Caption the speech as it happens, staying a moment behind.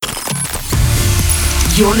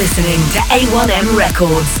You're listening to A1M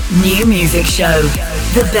Records' new music show.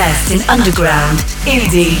 The best in underground,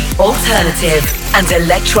 indie, alternative, and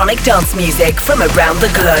electronic dance music from around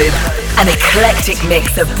the globe. An eclectic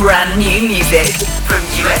mix of brand new music from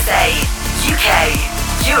USA, UK,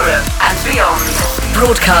 Europe, and beyond.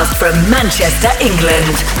 Broadcast from Manchester,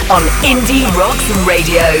 England on Indie Rocks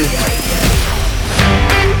Radio.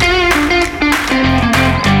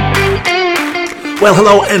 Well,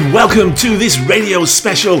 hello and welcome to this radio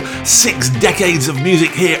special, 6 decades of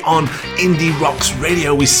music here on Indie Rocks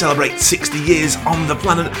Radio. We celebrate 60 years on the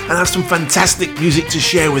planet and have some fantastic music to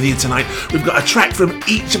share with you tonight. We've got a track from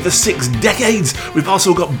each of the 6 decades. We've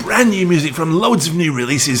also got brand new music from loads of new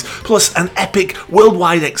releases, plus an epic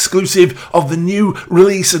worldwide exclusive of the new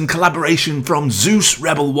release and collaboration from Zeus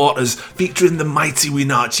Rebel Waters featuring the Mighty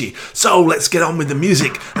WINACHI. So let's get on with the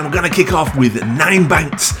music, and we're going to kick off with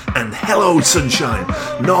Ninebanks and Hello Sunshine.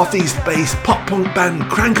 Northeast-based pop-punk band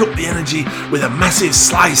crank up the energy with a massive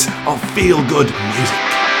slice of feel-good music.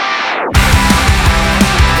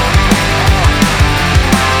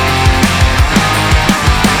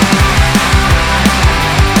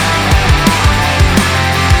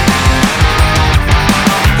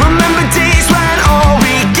 Remember days when all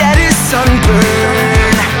we get is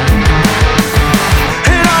sunburn,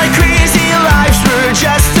 and our crazy lives were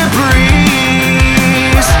just a breeze.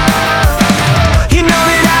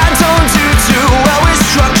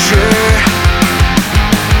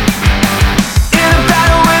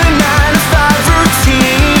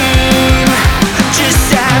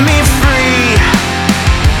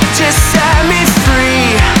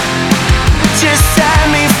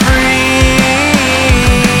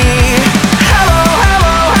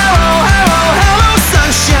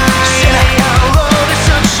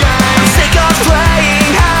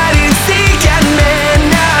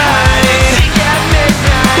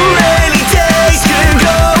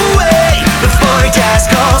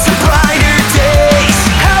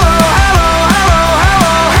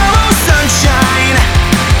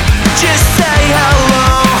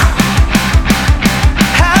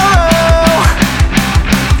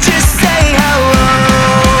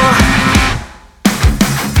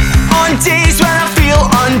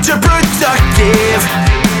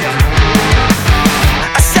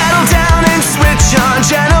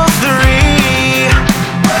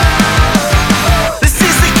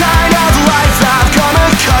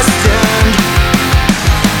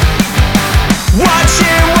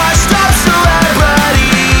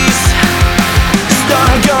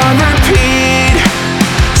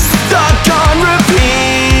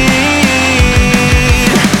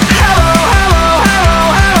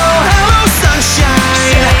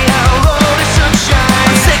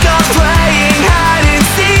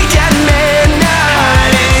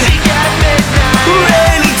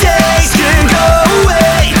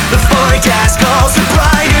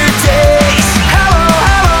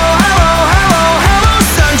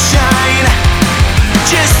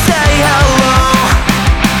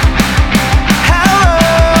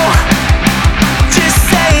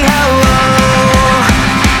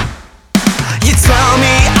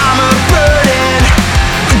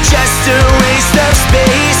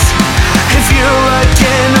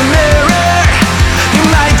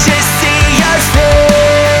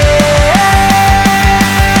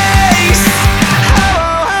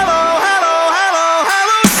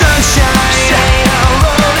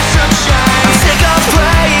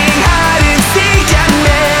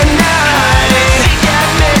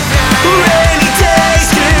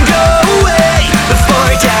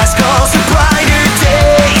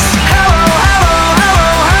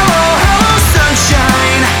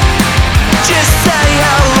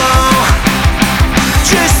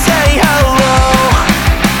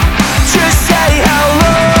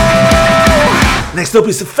 Next up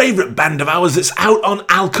is a favourite band of ours that's out on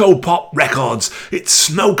Alcopop Records. It's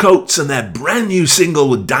Snowcoats and their brand new single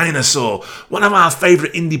with Dinosaur, one of our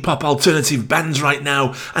favourite indie pop alternative bands right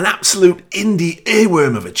now, an absolute indie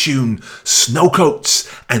earworm of a tune, Snowcoats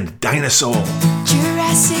and Dinosaur.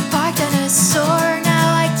 Jurassic Park dinosaur,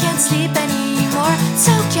 now I can't sleep anymore. It's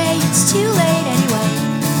okay, it's too late anyway.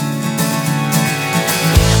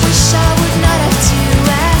 Wish I would not have to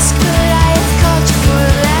ask, but I have called you for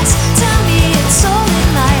last. Tell me it's all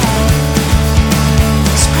in my head.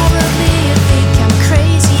 'Cause probably you think I'm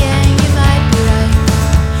crazy and you might be right,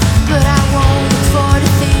 but I won't look for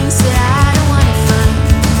the things that I don't wanna find.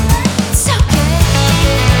 It's okay.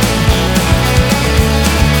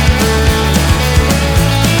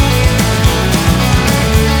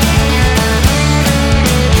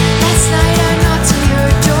 Last night I knocked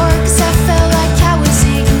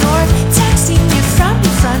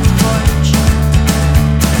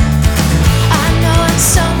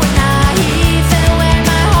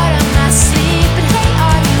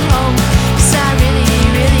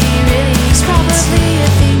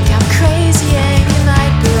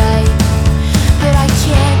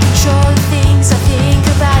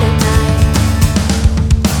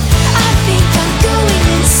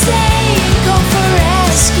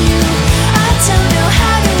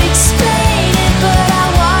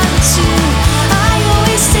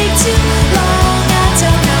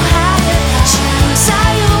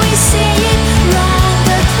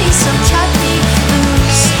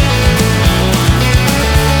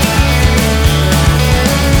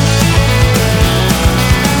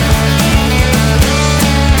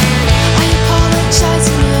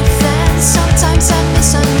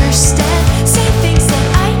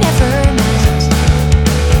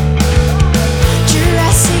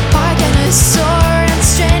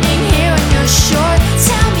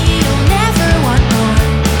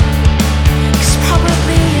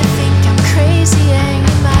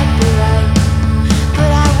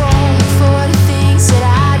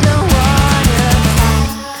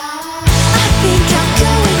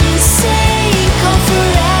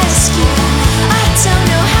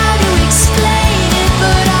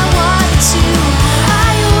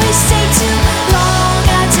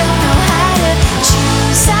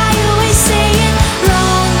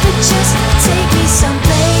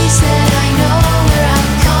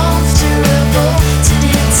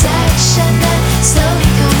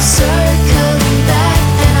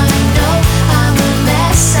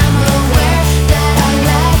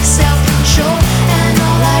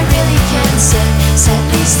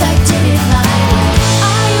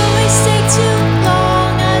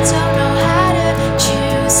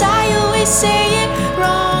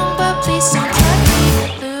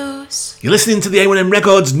You're listening to the A1M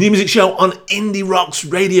Records New Music Show on Indie Rocks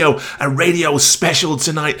Radio, a radio special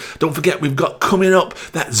tonight. Don't forget, we've got coming up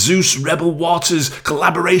that Zeus Rebel Waters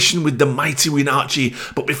collaboration with the Mighty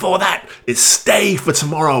WINACHI. But before that, it's Stay for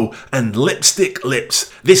Tomorrow and Lipstick Lips.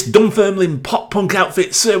 This Dunfermline pop-punk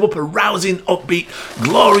outfit serve up a rousing, upbeat,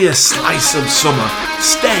 glorious slice of summer.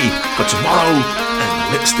 Stay for Tomorrow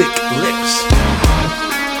and Lipstick Lips.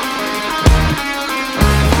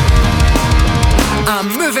 I'm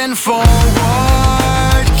moving forward.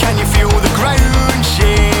 Can you feel the ground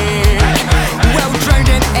shake? Well drowned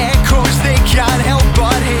in echoes, they can't help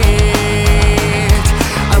but hate.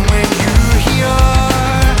 And when you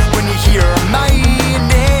hear my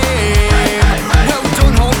name, well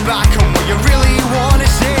don't hold back on what you really wanna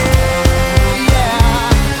say. Yeah.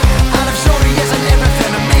 And I'm sorry isn't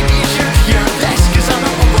everything, and maybe you should hear this, 'cause I'm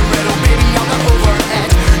not over it, oh baby I'm not over it.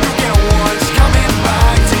 You get what's coming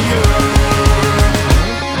back to you.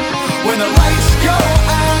 When the lights go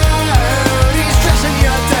out, he's dressing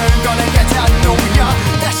you down, gonna get to know ya.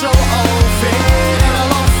 This'll all fade and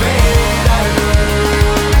it'll all fade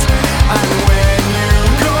out. And when you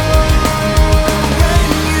go,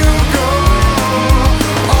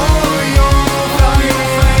 oh you'll find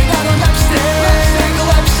that a lipstick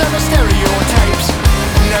lips and the stereotypes.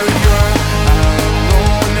 Now you're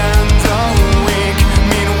alone and awake.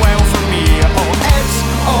 Meanwhile for me, oh it's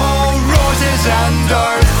all roses and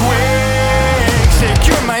earthquakes. Take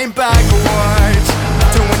your mind backwards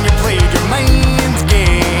to when you played your mind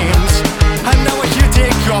games, and now you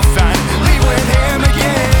take off and leave with him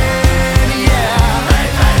again. Yeah.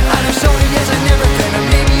 And I'm sorry isn't everything, and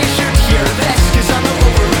maybe you should hear this, 'cause I'm not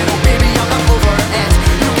over it, oh baby I'm not over it.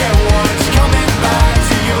 You get what's coming back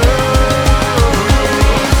to you.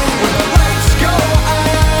 When the lights go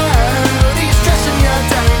out, he's dressing you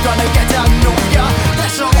down, gonna get to know ya.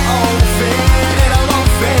 This'll all fade, it'll all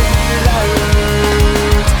fade out.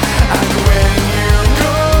 And when you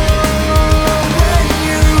go,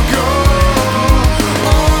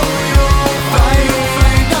 oh you'll find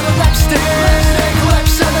that a lipstick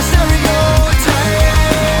lips and the stereotype.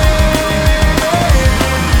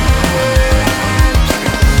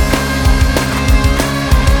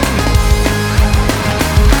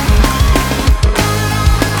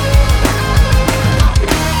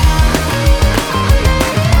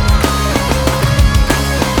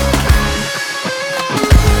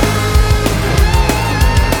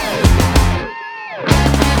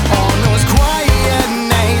 On those quiet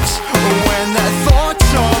nights when the thoughts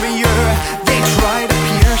of you, they try to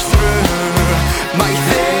pierce through my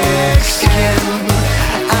thick skin.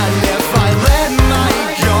 And if I let my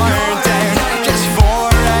guard down just for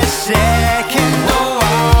a second, oh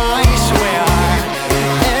I swear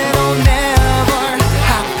it'll never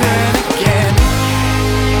happen again.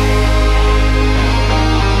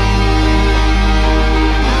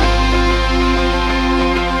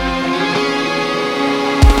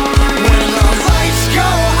 When the lights go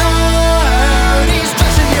out, he's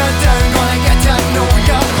dressing you down, gonna get to know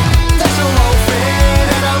ya. This'll all fade,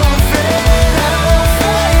 and it'll all fade, and it'll all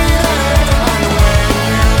fade out. And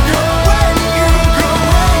when you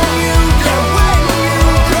go,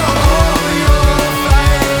 oh you'll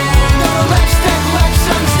find the lipstick lips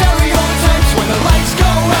and stereotypes. When the lights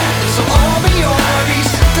go out, this'll all be yours.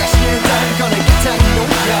 He's dressing you down, gonna get to know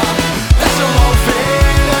ya. This'll all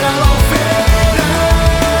fade, and it'll all fade out.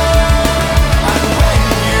 And when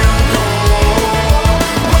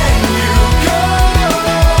you go,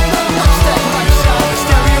 the lipstick lips and the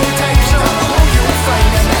stereotypes are all you'll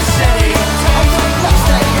find in this city. Oh, the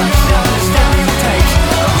lipstick lips and the stereotypes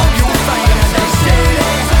are all you'll find in this city.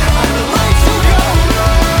 And the lights will go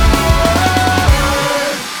out.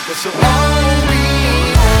 This'll all be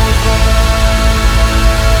over.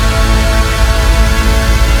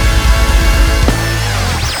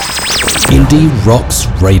 Indie Rocks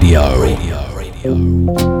Radio.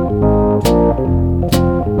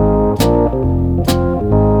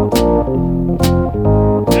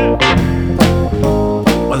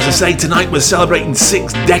 Well, as I say, tonight we're celebrating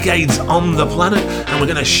 6 decades on the planet, and we're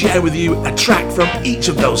going to share with you a track from each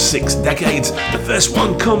of those 6 decades. The first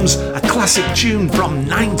one comes a classic tune from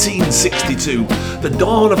 1962, the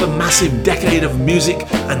dawn of a massive decade of music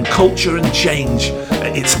and culture and change.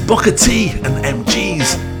 It's Booker T and the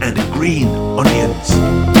MGs and Green Onions.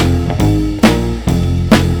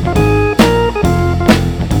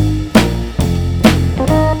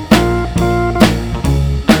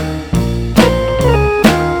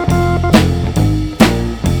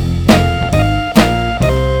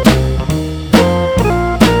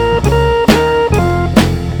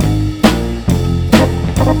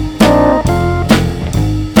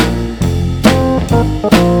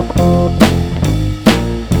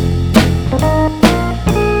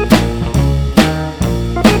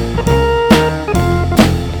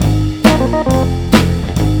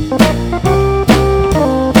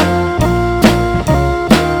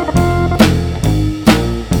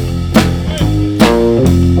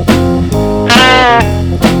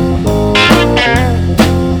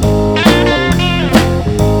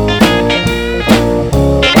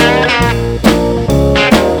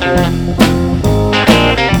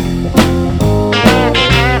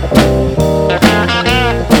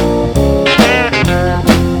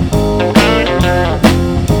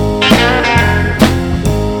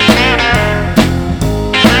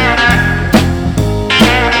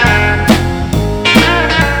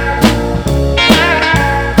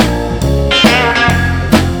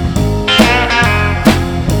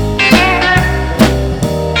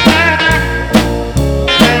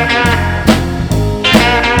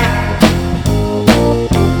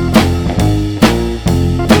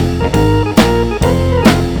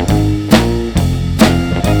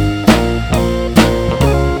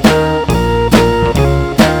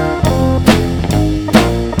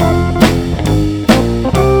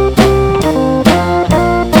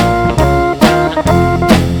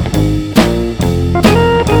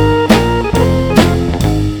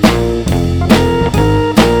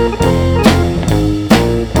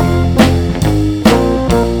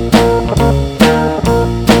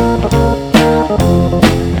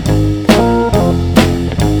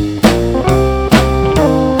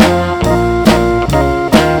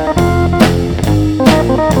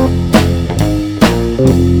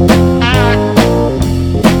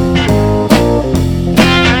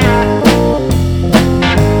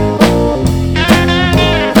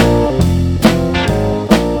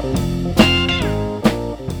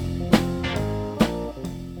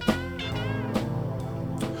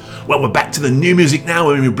 back to the new music now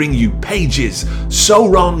when we bring you Pages, So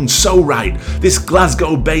Wrong, So Right. This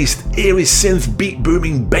Glasgow-based eerie synth beat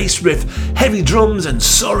booming bass riff, heavy drums and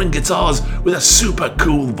soaring guitars with a super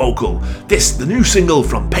cool vocal. This, the new single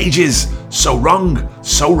from Pages, So Wrong,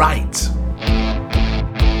 So Right.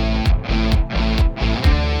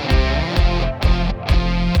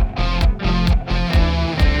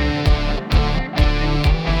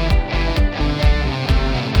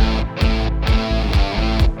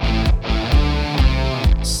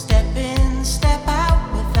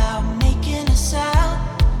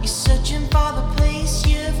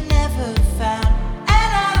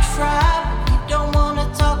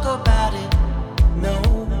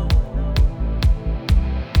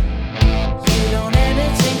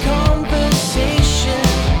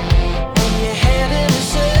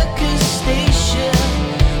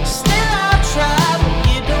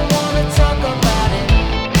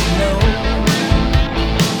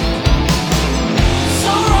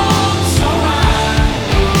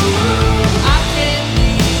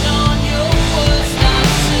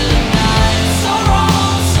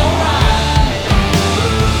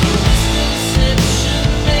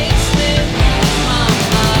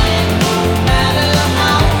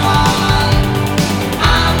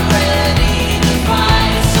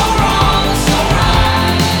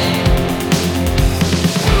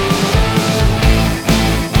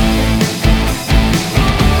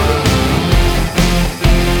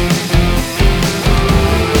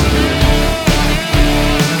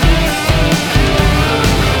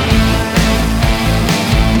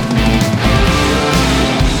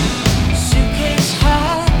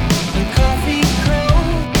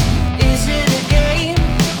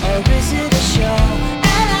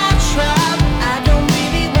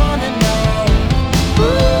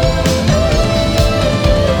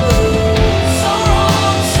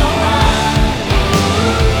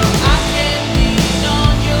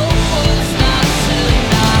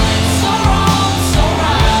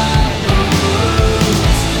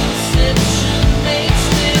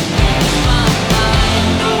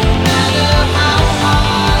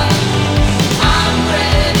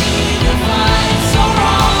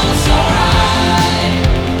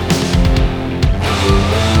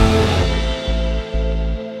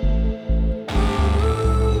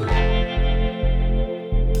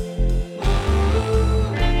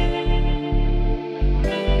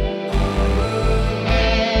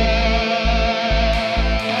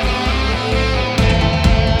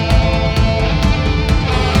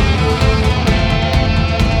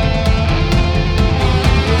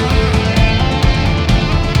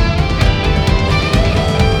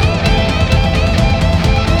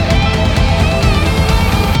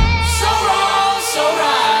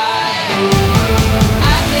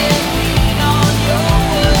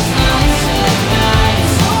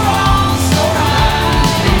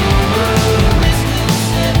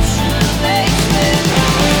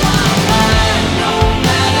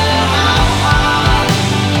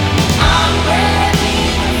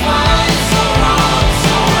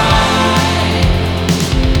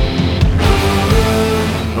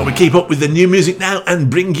 Keep up with the new music now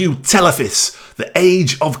and bring you Telefís, The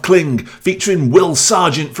Age of Cling, featuring Will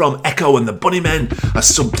Sargent from Echo and the Bunnymen, a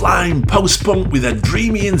sublime post-punk with a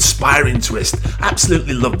dreamy, inspiring twist.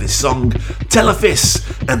 Absolutely love this song. Telefís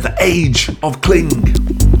and The Age of Cling.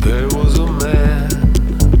 There was a man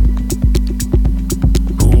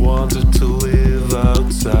who wanted to live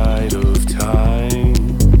outside of time.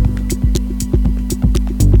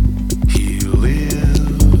 He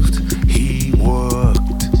lived, he worked,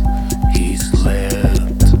 he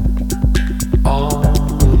slept on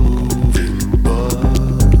a moving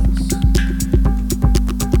bus.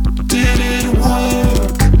 Did it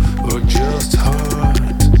work or just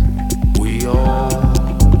hurt? We all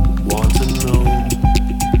want to know.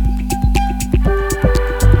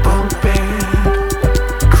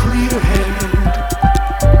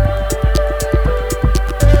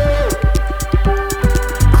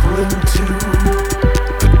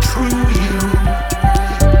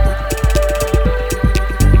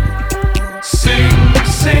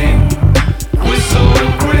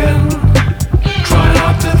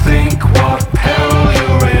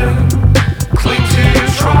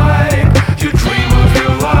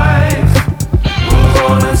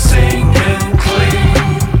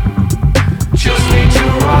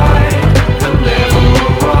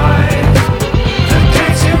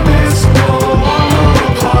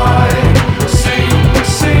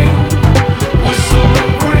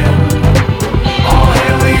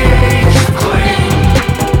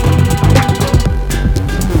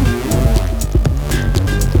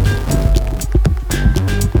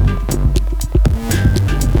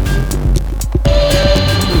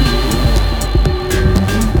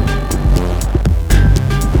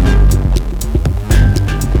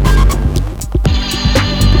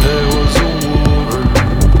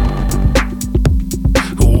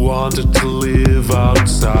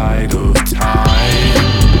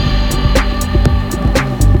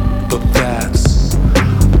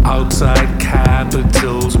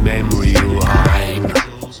 capital's memory line.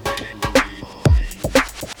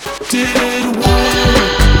 Did it work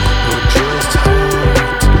or just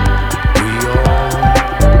hurt? We all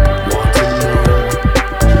want to know.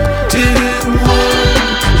 Did it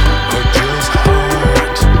work or just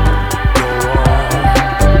hurt? Go on,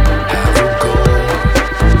 have a go.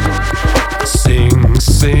 Sing,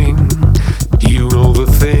 sing, you know the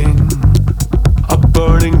thing. A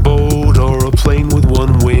burning boat or a plane with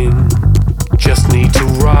one wing. Just need to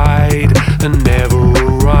ride and never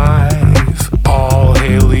arrive. All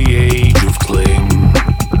hail the age of cling.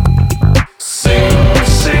 Sing,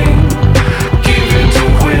 sing, give in to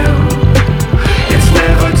whim. It's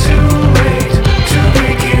never too late to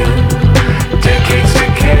begin. Decades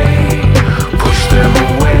decay, push them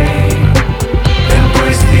away.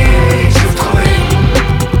 Embrace the age of cling.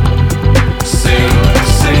 Sing,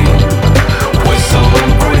 sing, whistle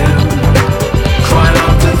and grin. Try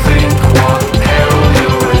not to think what peril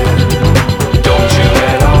you're in. Don't you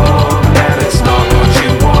let on that it's not what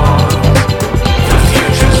you want. The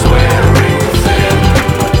future's wearing thin.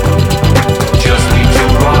 Just need to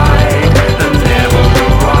ride and never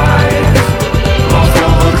arrive.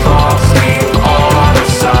 Muffle the clocks, keep all out of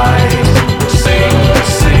sight. Sing,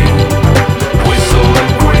 sing, whistle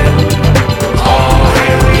and grin. All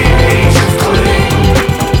hail the age of cling.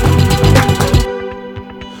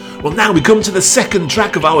 Well, now we come to the second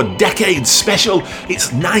track of our decade special.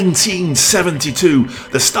 It's 1972,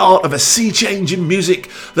 the start of a sea change in music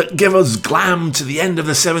that gave us glam to the end of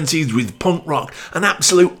the 70s with punk rock, an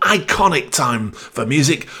absolute iconic time for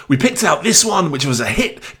music. We picked out this one, which was a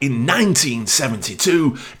hit in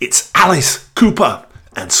 1972. It's Alice Cooper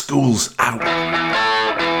and School's Out.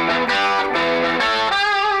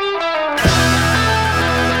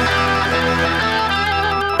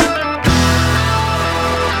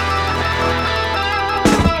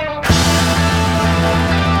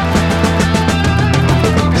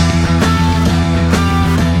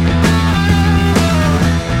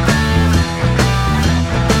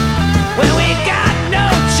 Well, we got no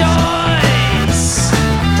choice.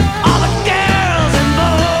 All the girls and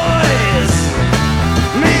boys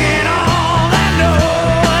making all that noise.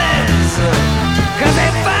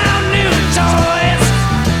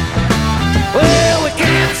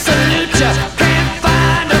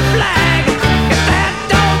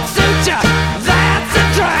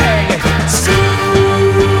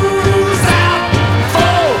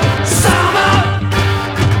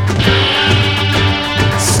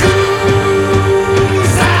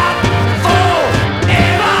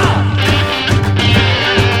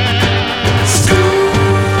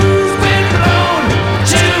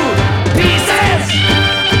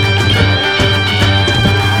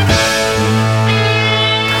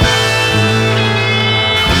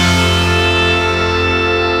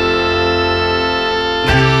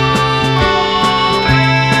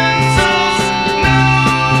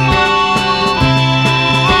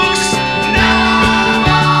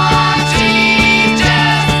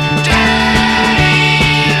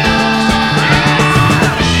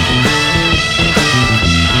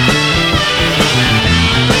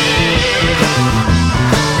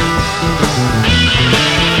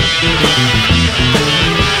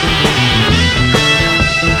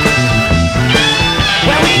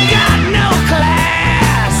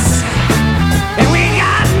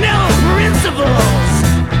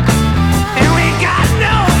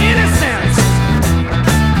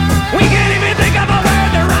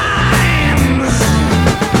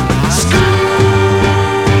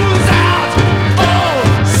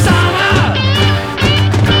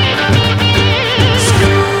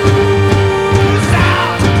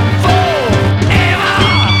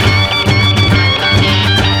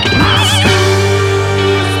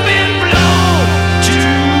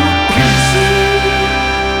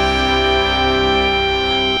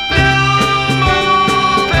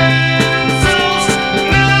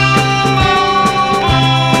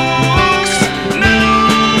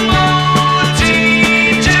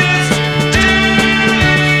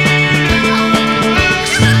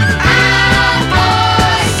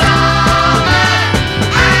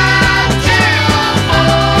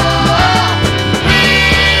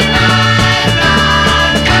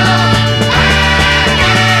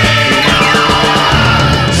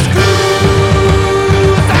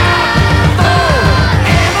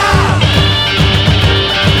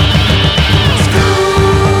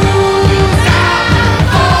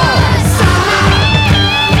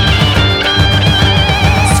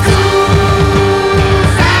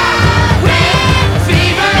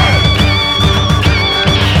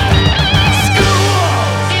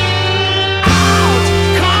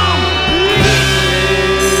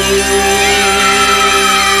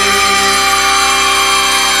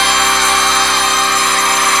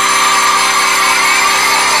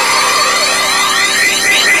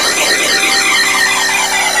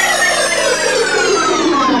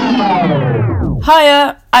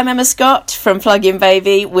 Hiya, I'm Emma Scott from Pluggin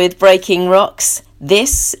Baby with Breaking Rocks.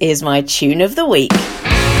 This is my tune of the week.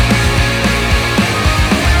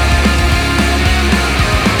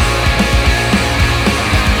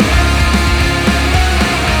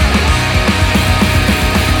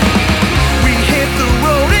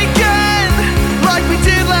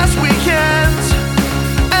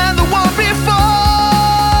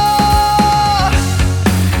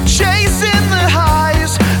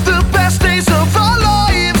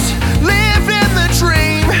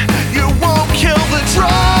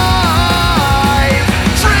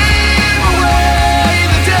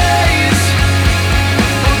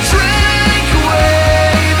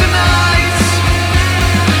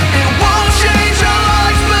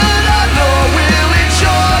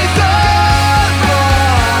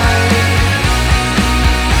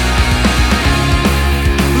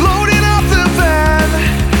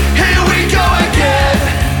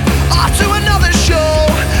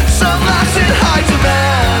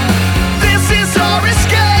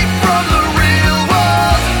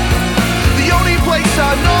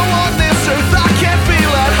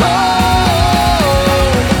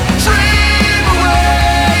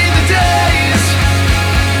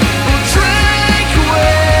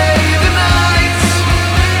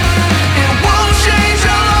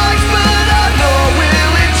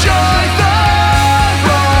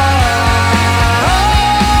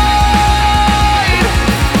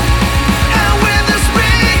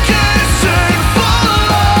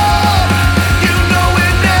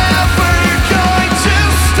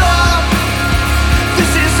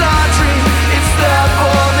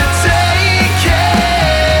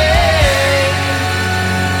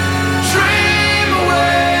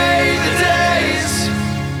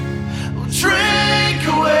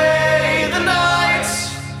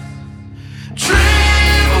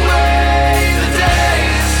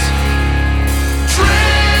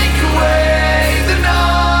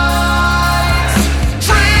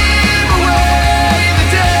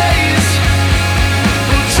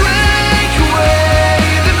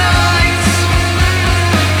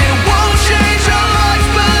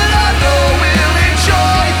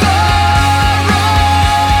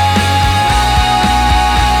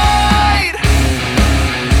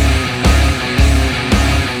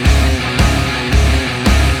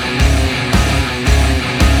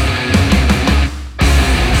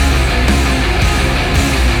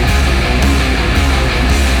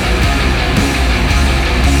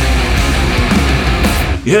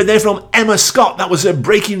 You heard there from Emma Scott. That was a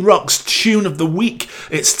Breaking Rocks tune of the week.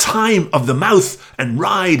 It's Time of the Mouth and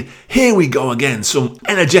Ride. Here we go again. Some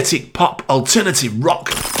energetic pop alternative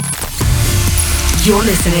rock. You're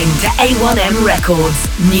listening to A1M Records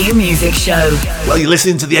New Music Show. Well, you're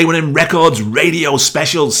listening to the A1M Records radio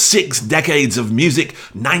special, 6 decades of music,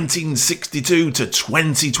 1962 to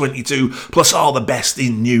 2022, plus all the best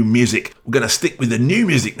in new music. We're going to stick with the new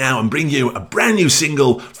music now and bring you a brand new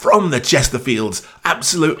single from the Chesterfields.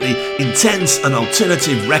 Absolutely intense and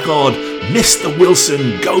alternative record, Mr.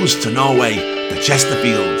 Wilson Goes to Norway, the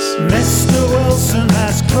Chesterfields. Mr. Wilson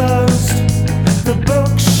has closed the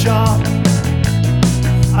bookshop.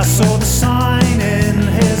 I saw the sign in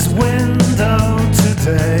his window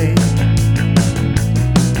today.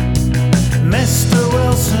 Mr.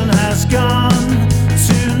 Wilson has gone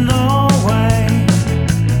to Norway,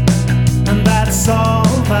 and that's all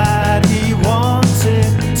that he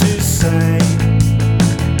wanted to say.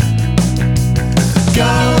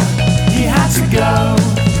 Go, he had to go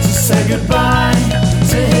to say goodbye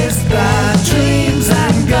to his bad dreams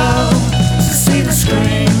and go to see the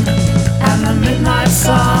screen and the midnight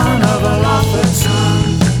sun of a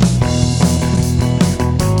Lofferton.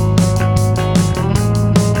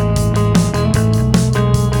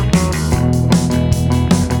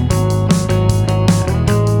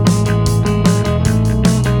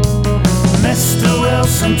 Mr.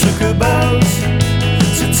 Wilson took a boat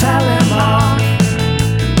to tell him off.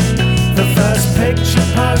 The first picture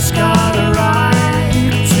postcard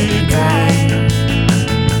arrived today.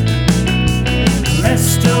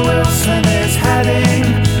 Mr. Wilson is heading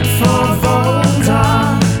for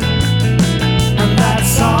Volta, and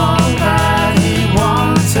that's all that he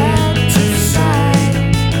wanted to say.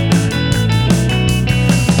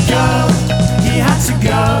 Go, he had to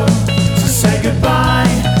go to say goodbye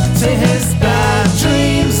to his bad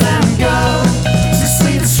dreams and go to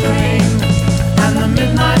see the screen and the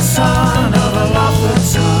midnight sun of a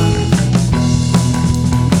Lofferton.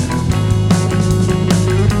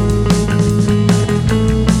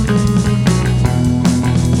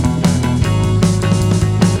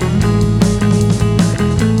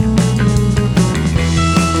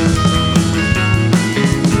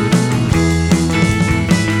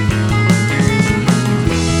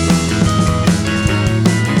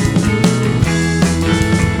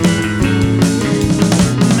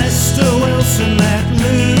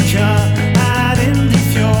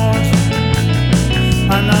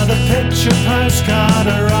 postcard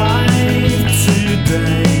arrived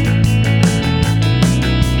today.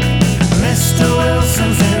 Mr.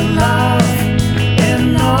 Wilson's in love in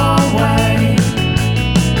Norway,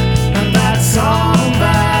 and that's all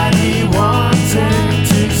that he wanted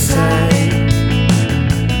to say.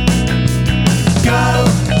 Go,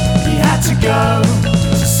 he had to go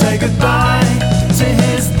to say goodbye to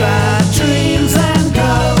his bad dreams and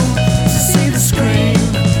go to see the scream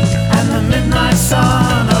and the midnight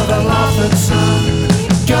sun of a Lawford sun.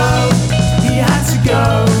 Go, he had to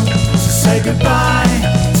go to say goodbye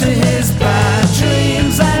to his bad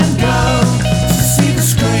dreams and go to see the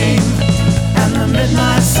scream and the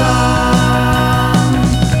midnight sun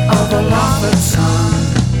of a Lawford sun.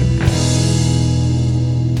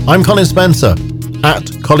 I'm Colin Spencer,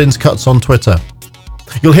 at Collins Cuts on Twitter.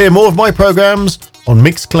 You'll hear more of my programmes on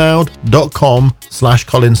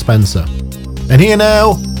mixcloud.com/Colin Spencer. And here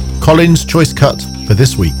now, Colin's choice cut for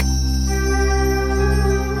this week.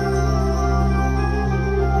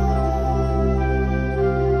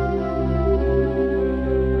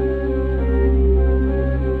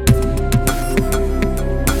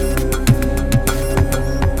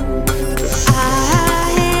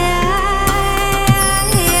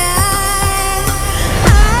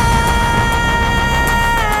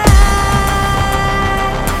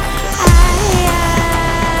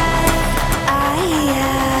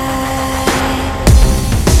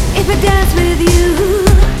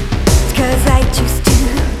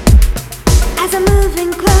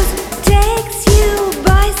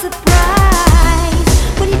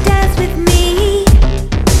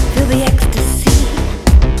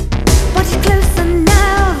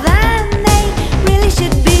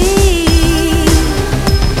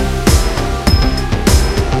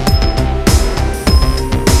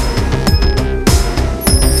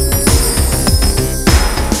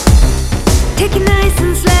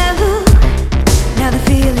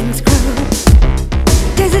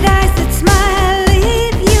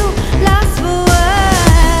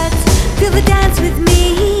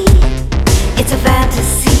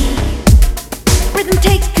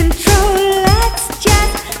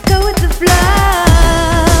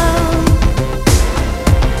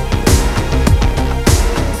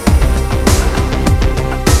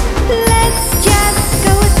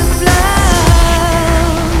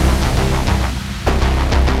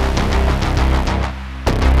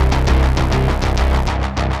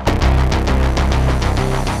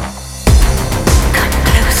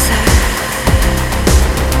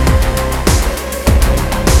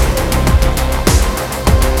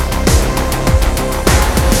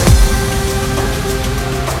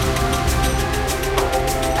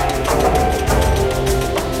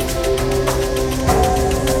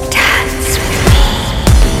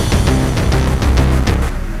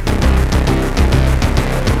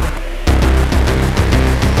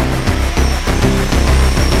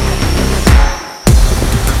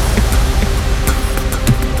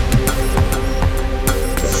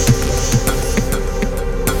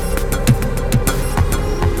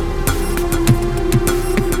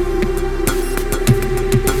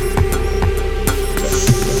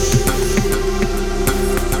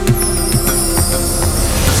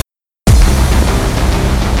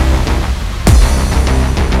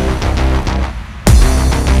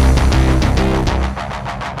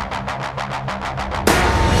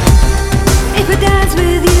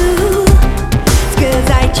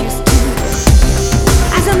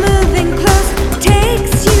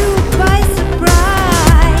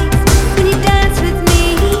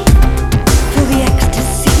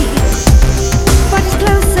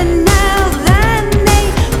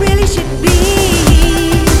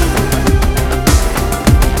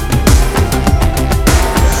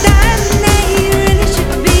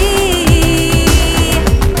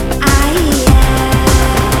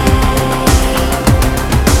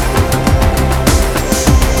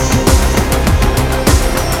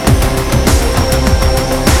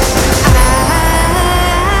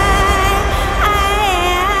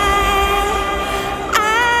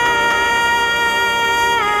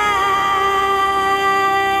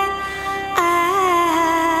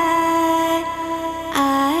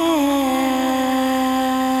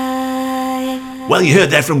 Well, you heard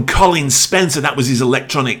there from Colin Spencer. That was his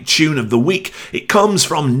electronic tune of the week. It comes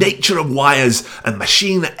from Nature of Wires and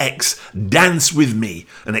Machine X Dance With Me,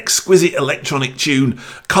 an exquisite electronic tune.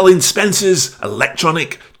 Colin Spencer's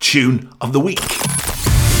electronic tune of the week.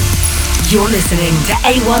 You're listening to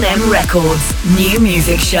A1M Records New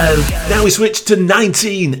Music Show. Now we switch to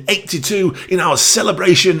 1982 in our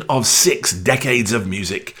celebration of 6 decades of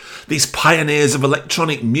music. These pioneers of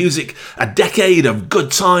electronic music, a decade of good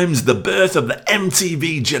times, the birth of the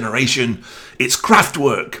MTV generation. It's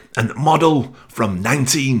Kraftwerk and Model from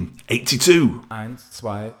 1982. 1,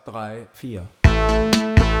 2, 3, 4.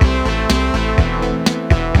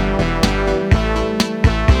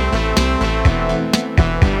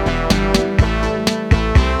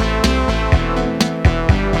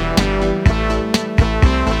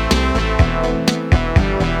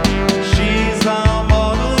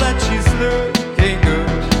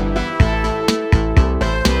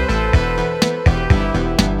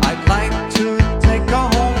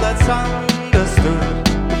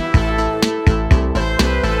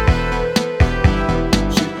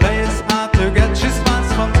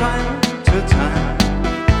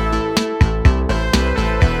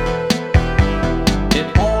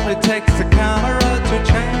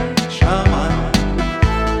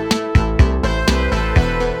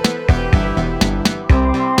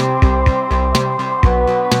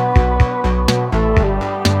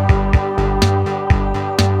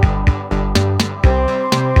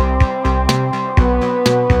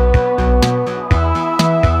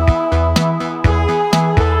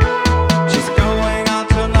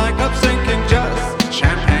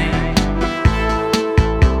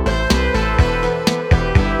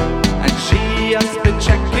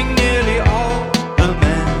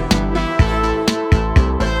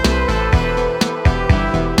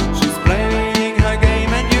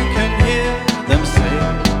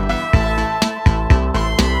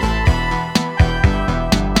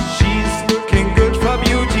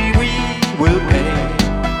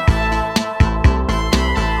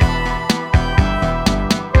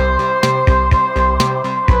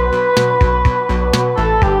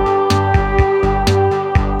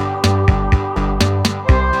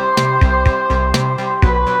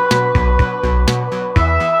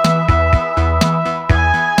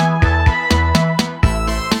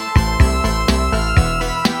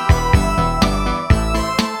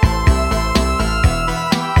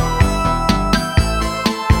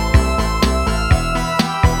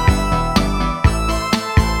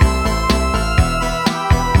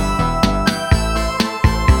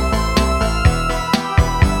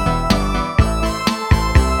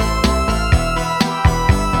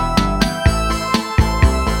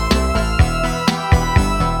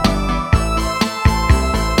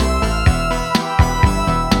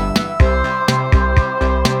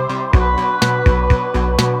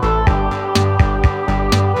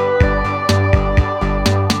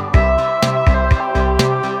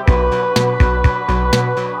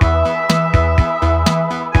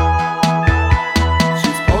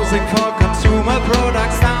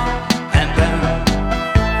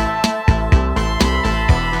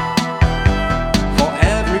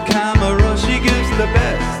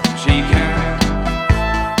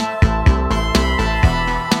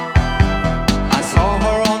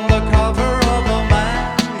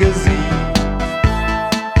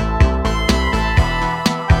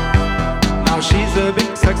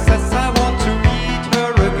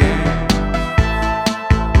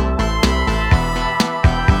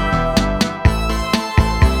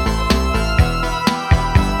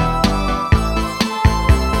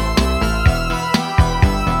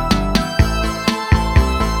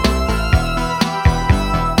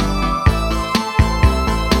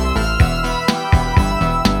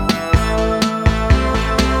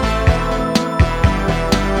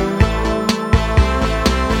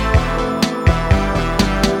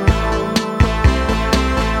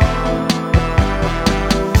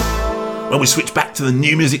 We switch back to the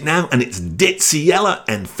new music now, and it's Ditsea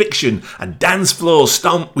and Fiction, a dance floor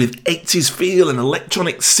stomp with 80s feel and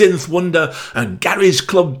electronic synth wonder and garage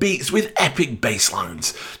club beats with epic bass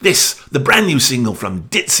lines. This, the brand new single from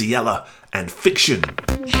Ditsea and Fiction.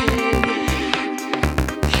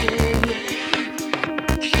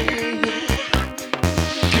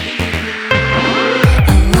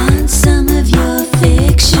 I want some of your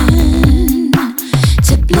fiction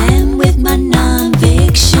to blend with my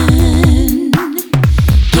non-fiction.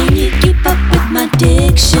 Can you keep up with my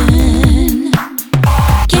diction?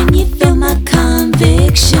 Can you feel my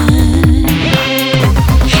conviction?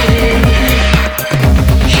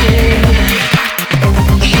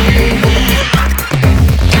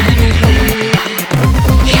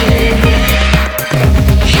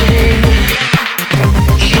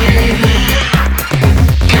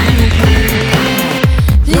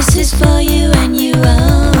 This is for you and you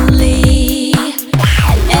only.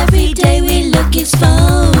 Every day we look, it's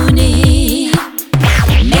phony.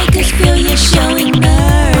 Make us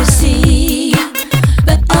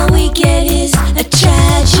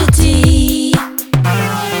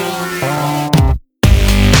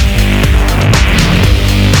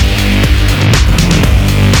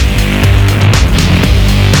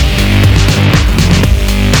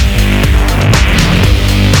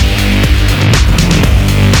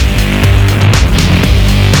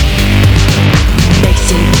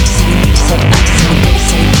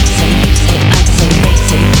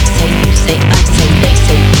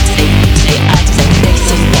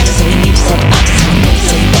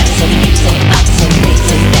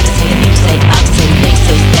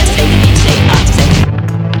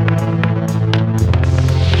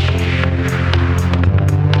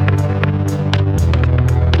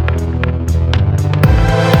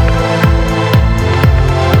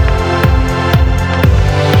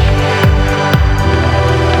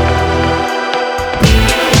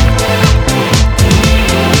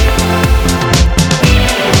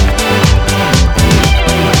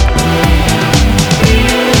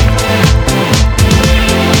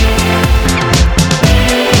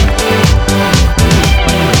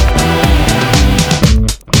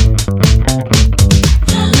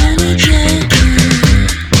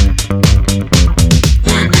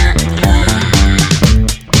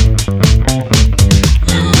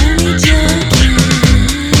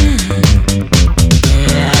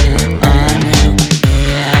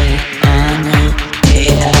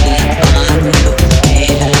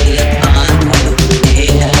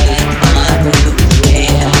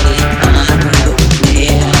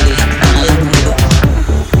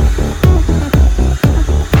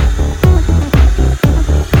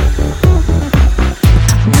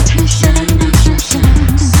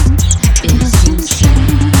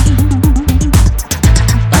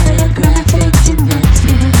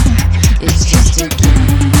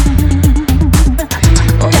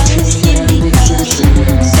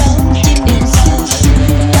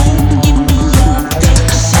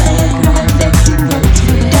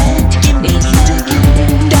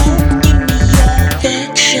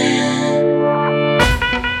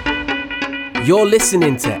You're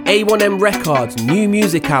listening to A1M Records New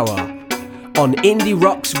Music Hour on Indie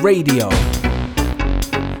Rocks Radio.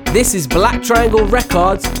 This is Blacktriangle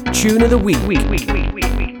Records Tune of the Week. So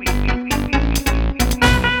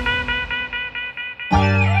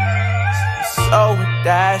with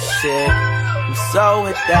that shit, I'm so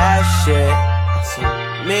with that shit. To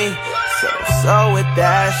me, so with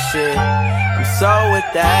that shit. I'm so with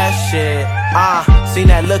that shit. Seen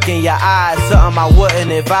that look in your eyes, something I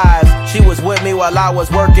wouldn't advise. She was with me while I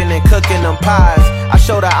was working and cooking them pies. I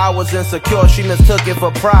showed her I was insecure, she mistook it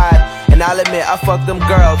for pride. And I'll admit I fucked them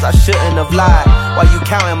girls, I shouldn't have lied. While you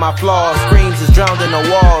counting my flaws, screams is drowned in the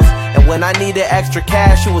walls. And when I needed extra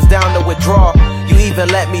cash, you was down to withdraw. You even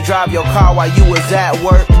let me drive your car while you was at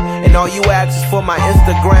work. And all you asked is for my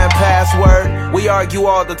Instagram password. We argue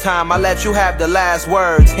all the time, I let you have the last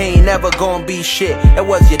words. He ain't never gonna be shit, that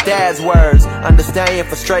was your dad's words. Understand your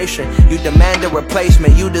frustration, you demand a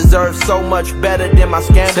replacement. You deserve so much better than my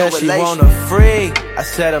scandal relation. Said she want a freak, I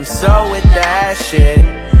said I'm so with that shit.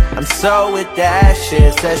 I'm so with that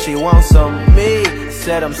shit. Said she wants some me,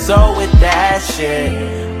 said I'm so with that shit.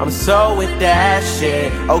 I'm so with that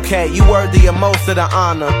shit. Okay, you worthy of most of the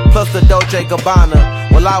honor, plus the Dolce Gabbana.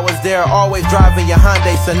 Well, I was there always driving your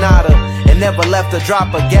Hyundai Sonata, and never left a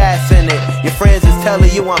drop of gas in it. Your friends is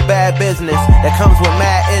telling you I'm bad business, that comes with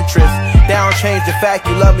mad interest. They don't change the fact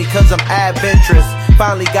you love me cause I'm adventurous.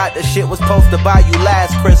 Finally got the shit was supposed to buy you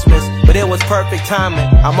last Christmas, but it was perfect timing.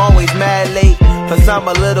 I'm always mad late, plus I'm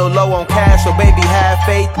a little low on cash, so baby have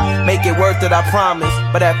faith. Make it worth it, I promise.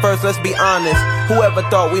 But at first, let's be honest, whoever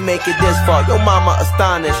thought we make it this far? Your mama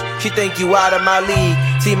astonished, she think you out of my league.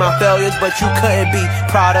 See my failures, but you couldn't be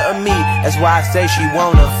prouder of me. That's why I say she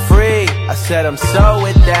want a free. I said I'm so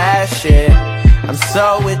with that shit. I'm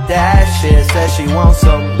so with that shit. Said she wants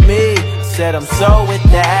some me. I said I'm so with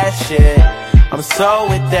that shit. I'm so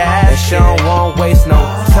with that and she don't want waste no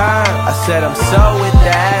time. I said I'm so with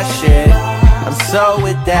that shit. I'm so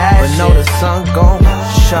with that but shit. Know the sun gon'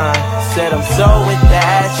 shine. Said I'm so with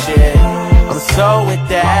that shit. I'm so with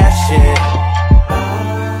that shit.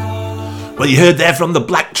 Well, you heard there from the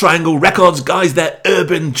Blacktriangle Records guys, their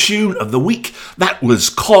urban tune of the week. That was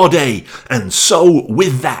Cordae, and So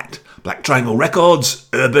With That. Blacktriangle Records,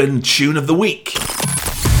 urban tune of the week.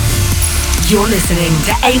 You're listening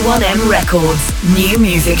to A1M Records New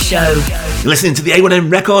Music Show. You're listening to the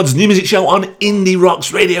A1M Records New Music Show on Indie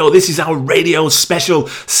Rocks Radio. This is our radio special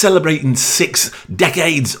celebrating 6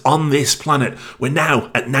 decades on this planet. We're now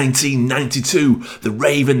at 1992, the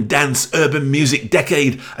rave and dance urban music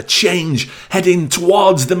decade, a change heading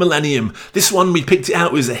towards the millennium. This one we picked it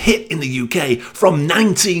out as a hit in the UK from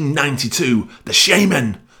 1992, the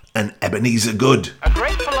Shamen and Ebeneezer Goode. A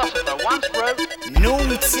great philosopher once wrote,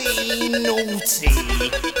 naughty, naughty,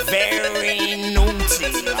 very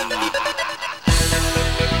naughty.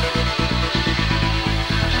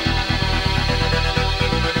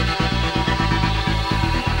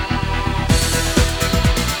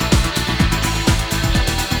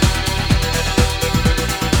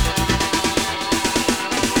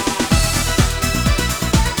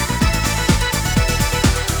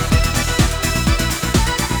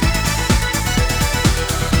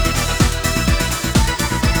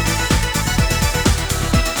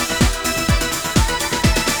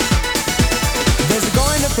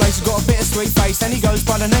 Sweet face and he goes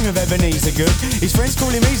by the name of Ebeneezer Goode. His friends call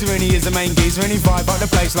him Easer and he is the main geezer and he vibe up the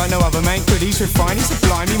place like no other man could. He's refined, he's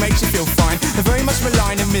sublime, he makes you feel fine. They're very much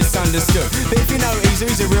maligned and misunderstood. But if you know Easer,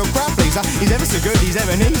 he's a real crowd pleaser. He's ever so good, he's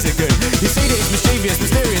Ebeneezer Goode. You see that he's mischievous,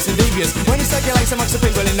 mysterious and devious when he circulates amongst the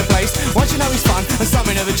people in the place. Once you know he's fun and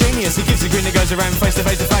something of a genius, he gives a grin that goes around face to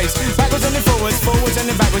face to face. Backwards and then forwards, forwards and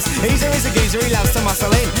then backwards. Easer is a geezer, he loves to muscle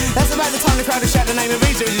in. That's about the time the crowd will shout the name of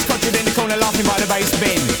Easer as he's conjured in the corner laughing by the bass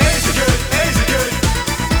bin. Easy good, easy good.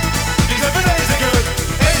 He's Ebeneezer Goode.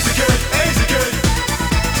 Easy good, easy good.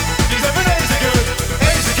 He's Ebeneezer Goode.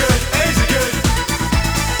 Easy good, easy good.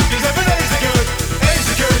 He's Ebeneezer Goode.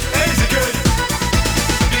 Easy good, easy good.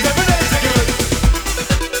 He's Ebeneezer Goode.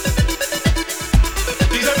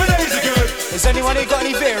 He's Ebeneezer Goode. Has anyone here got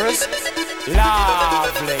any Veras?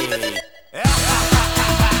 Lovely.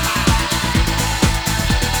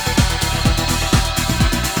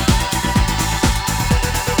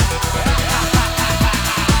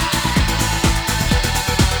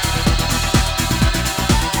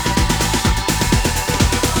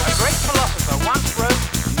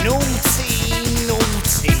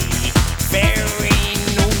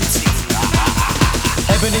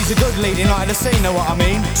 Ebeneezer Goode leading light of the scene, know what I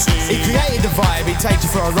mean? He created the vibe, he takes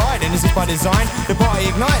you for a ride, and as if by design, the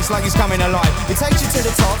party ignites like it's coming alive. He takes you to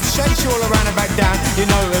the top, shakes you all around and back down. You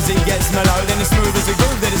know as he gets mellow, then it's smooth as a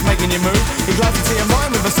groove that is making you move. He glides into your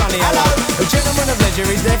mind with a sunny hello. A gentleman of leisure,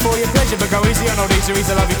 he's there for your pleasure, but go easy on old Easter,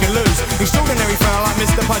 he's a love you can lose. Extraordinary fella like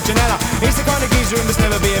Mr. Punchinella, he's the kind of geezer who must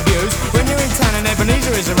never be abused. When you're in town and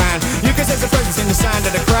Ebeneezer is around, you can sense the presence in the sound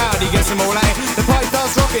of the crowd. He gets them all out, the pipe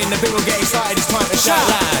starts rocking, the people get excited, it's time to shout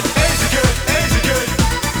loud. Easy good, easy good.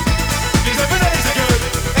 He's Ebeneezer Goode,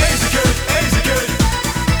 easy good, easy good.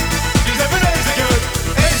 He's Ebeneezer Goode,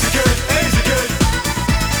 easy good, easy good.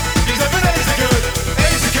 He's Ebeneezer Goode,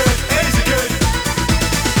 easy good, easy good.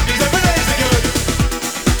 He's Ebeneezer Goode.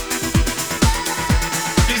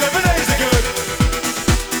 He's Ebeneezer Goode.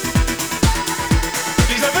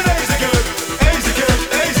 He's Ebeneezer Goode, easy good,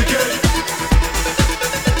 easy good.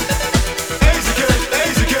 Easy good,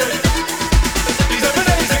 easy good. He's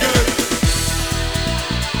Ebeneezer Goode.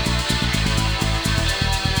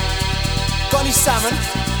 Got any salmon?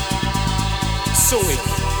 Sorted.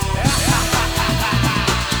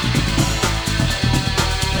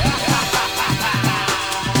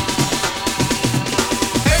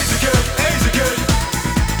 Easy good, easy good.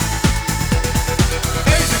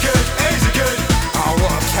 Easy good, easy good. Oh,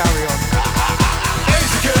 what a carry on.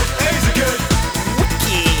 Easy good, easy good.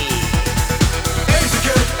 Easy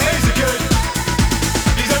good, easy good.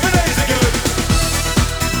 He's Ebeneezer Goode.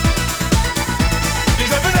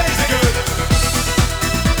 He's Ebeneezer Goode.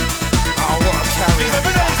 Oh, what a carry He's on.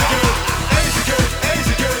 Ebeneezer Goode. Easy good,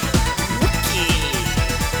 easy good.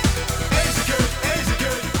 Easy good, easy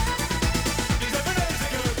good. He's Ebeneezer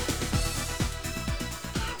Goode.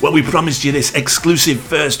 Well, we promised you this exclusive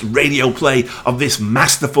first radio play of this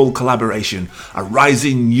masterful collaboration. A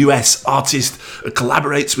rising US artist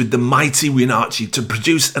collaborates with the Mighty WINACHI to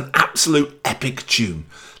produce an absolute epic tune.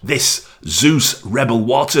 This Zeus Rebel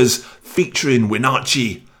Waters featuring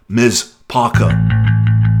WINACHI, Ms. Parker.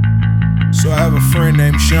 So I have a friend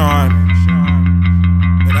named Sean,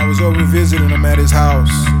 and I was over visiting him at his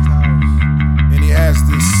house, and he has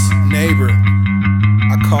this neighbor,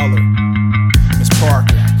 I call her Miss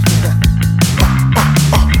Parker.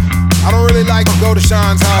 I don't really like to go to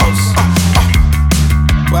Sean's house,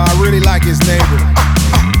 but I really like his neighbor.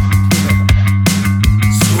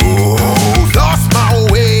 So lost my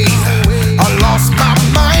way, I lost my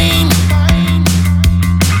mind.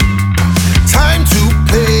 Time to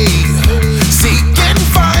play, seek and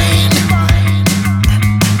find.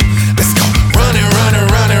 Let's go. Running, running,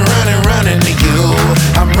 running, running, running to you.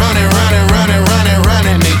 I'm running, running, running, running,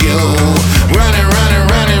 running to you. Running, running,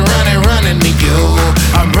 running, running, running to you.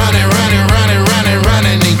 I'm running, running, running, running,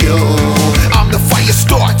 running to you. I'm the fire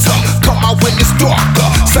starter. Come out when it's darker.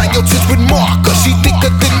 Sign your tits with marker. She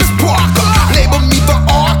thicker than Miss Parker. Label me the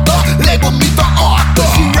author. Label me the author.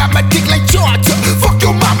 She ride my dick like Georgia. Fuck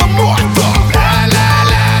your mama Martha. La la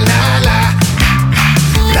la la la.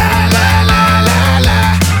 La la la la la.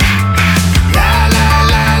 La la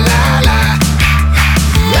la la la.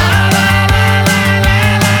 La la la la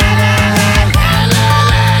la la la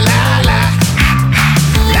la la la.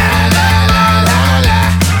 La la la la la.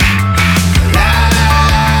 La la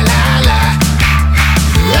la la la.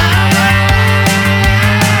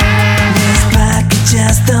 Miss Parker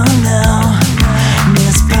just don't know.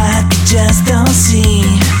 Miss Parker just don't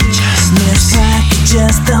see. Miss Parker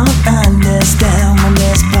just don't understand what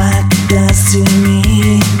Miss Parker does to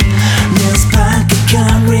me. Miss Parker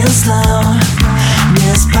come real slow.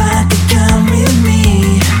 Miss Parker come with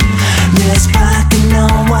me. Miss Parker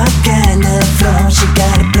know what kind of flow. She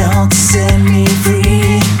got a blow to set me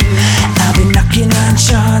free. I'll be knocking on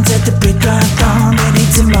Sean's at the brick of dawn, ready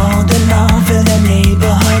to mow the lawn for the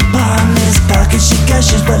neighborhood park. Miss Parker, she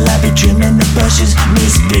gushes, but I'll be trimming the bushes.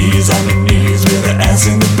 Miss B's on the knees with her ass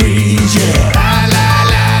in the breeze, yeah. La la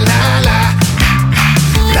la la la.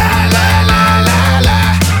 La la la la la.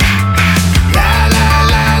 La la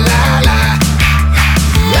la la la.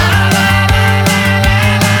 La la la la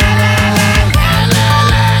la la la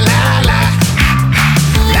la la la.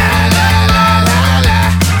 La la la la la.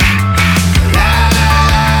 La la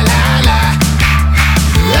la la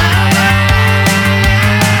la.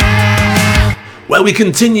 Well, we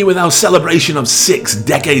continue with our celebration of 6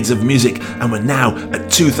 decades of music, and we're now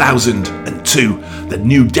at 2002. The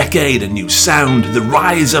new decade, a new sound, the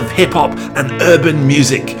rise of hip-hop and urban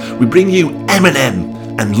music. We bring you Eminem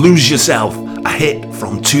and Lose Yourself, a hit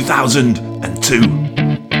from 2002.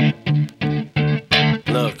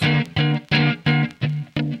 Look,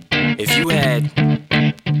 if you had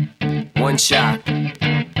one shot,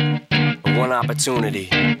 or one opportunity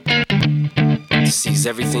to seize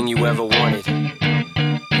everything you ever wanted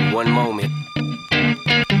and One moment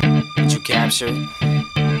that you captured,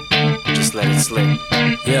 just let it slip.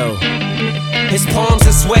 Yo. His palms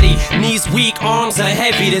are sweaty, knees weak, arms are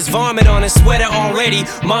heavy. There's vomit on his sweater already.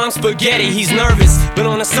 Mom's spaghetti, he's nervous, but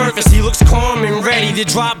on the surface he looks calm and ready to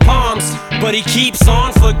drop bombs. But he keeps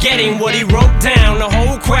on forgetting what he wrote down. The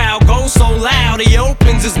whole crowd goes so loud, he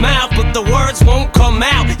opens his mouth, but the words won't come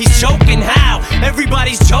out. He's choking how?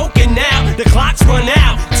 Everybody's joking now. The clock's run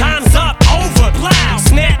out, time's up, over, plow.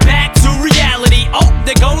 Snap back to reality. Oh,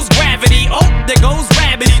 there goes gravity. Oh, there goes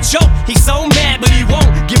rabbit. He choke. He's so mad, but he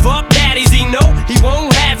won't give up. Daddies, he know he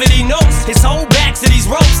won't have it. He knows his whole back to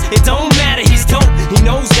these ropes. It don't matter, he's dope. He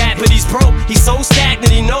knows that, but he's broke. He's so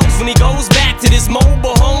stagnant. He knows when he goes back to this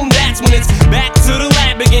mobile home, that's when it's back to the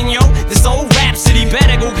lab again, yo. This old rhapsody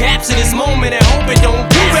better go capture this moment and hope it don't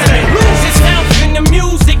do better. Lose itself in the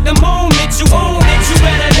music the moment you own it. You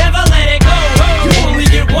better never let it go. You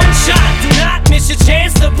only get one shot. Do not miss your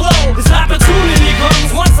chance to blow. This opportunity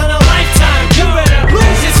comes once in a lifetime. You better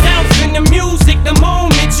lose yourself in the music the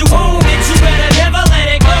moment you own it. You better never let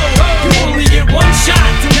it go. You only get one shot.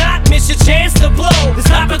 Do not miss your chance to blow. This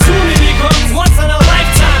opportunity comes once in a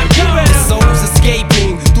lifetime. You better. The soul's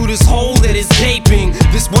escaping through this hole that is gaping.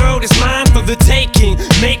 This world is mine for the taking.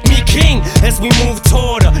 Make me king as we move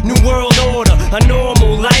toward a new world order. A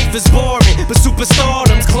normal life is boring, but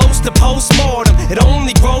superstardom's close to postmortem. It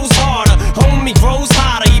only grows harder, homie grows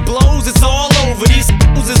hotter. He blows, it's all over. These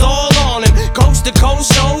fools is all on him. Coast to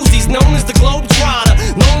coast shows, he's known as the Globetrotter.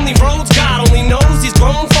 Lonely roads, God only knows he's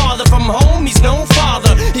grown farther from home. He's no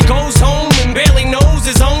father. He goes home and barely knows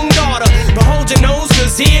his own daughter. But hold your nose,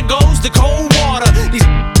 cause here goes the cold water. These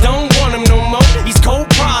don't want him no more. He's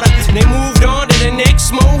co-product. They moved on to the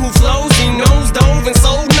next mo who flows. He knows dove and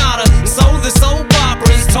sold nada. And so the soap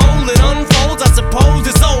opera is told. It unfolds. I suppose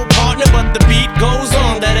it's old partner, but the beat goes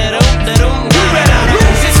on. You better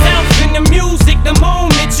lose yourself in the music the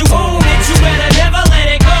moment you own it. You better never let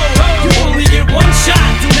it go. You only get one shot.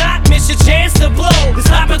 Do not miss your chance to blow. This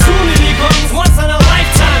opportunity comes once in a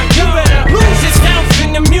lifetime. You better lose yourself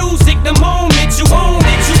in the music the moment you own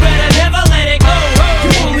it. You better never let it go. You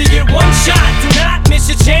only get one shot. Do not miss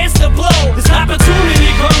your chance to blow. This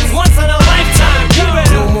opportunity comes once in a lifetime. You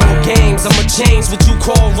better. No more games. I'ma change what you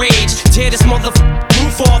call rage. Tear this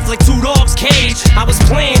roof off like two dogs' cage. I was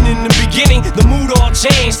playing in the beginning, the mood all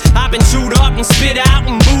changed. I've been chewed up and spit out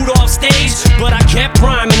and booed off stage, but I kept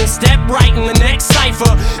rhyming and stepped right in the next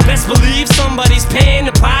cipher. Best believe somebody's paying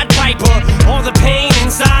the Pied Piper. All the pain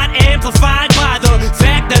inside amplified by the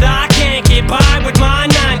fact that I can't get by with my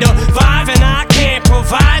 9 to 5, and I can't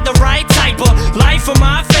provide the right type of life for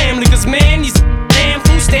my family. Cause man, these damn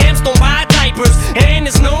food stamps don't buy diapers, and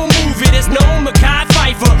there's no movie, there's no Mackay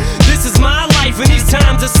Pfeiffer. This is my life and these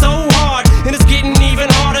times are so hard, and it's getting even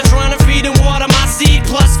harder trying to feed and water my seed.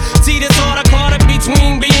 Plus, see the thought I caught it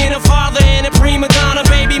between being a father and a prima donna.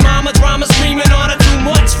 Baby mama drama screaming on her, too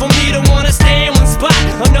much for me to wanna stay in one spot.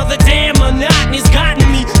 Another damn monotony's gotten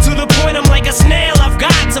me to the point I'm like a snail. I've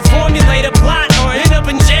got to formulate a plot or end up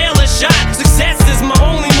in jail or shot. Success is my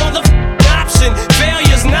only option,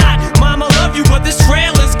 failure's not. Mama love you, but this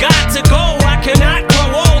trailer's got to go. I cannot grow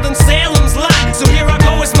old in Salem's lot, so here I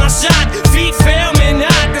go, it's my shot. Feet fail me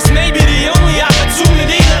not, this may be the only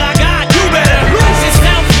opportunity that I got. You better lose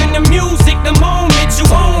yourself in the music the moment you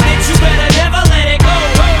own it. You better never let it go.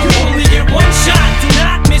 You only get one shot. Do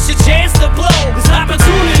not miss your chance to blow. This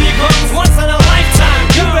opportunity comes once in a lifetime.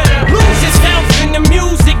 You better lose yourself in the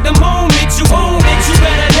music the moment you own it. You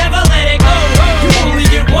better never let it go. You only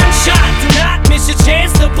get one shot. Do not miss your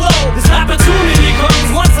chance to blow. This opportunity comes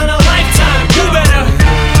once in a lifetime. You better.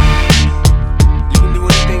 You can do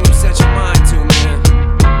anything you set your mind to, man.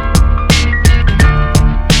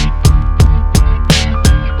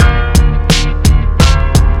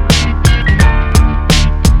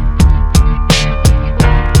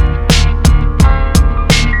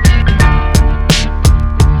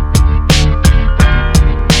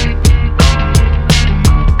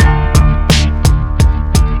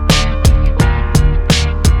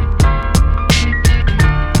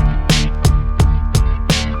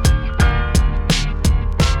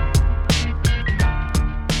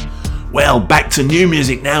 Well, back to new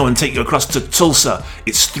music now and take you across to Tulsa.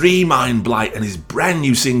 It's 3 Mind Blight and his brand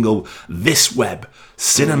new single, This Web.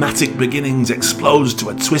 Cinematic beginnings explodes to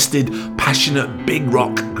a twisted, passionate, big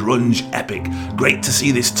rock, grunge epic. Great to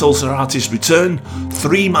see this Tulsa artist return.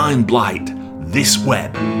 3 Mind Blight, This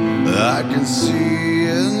Web. I can see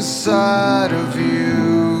inside of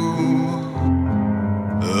you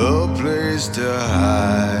a place to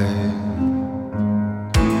hide.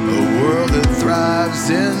 A world that thrives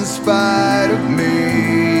in spite of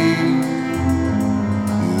me,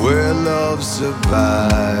 love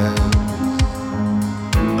survives.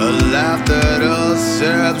 A life that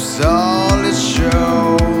accepts all it's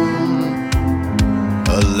shown,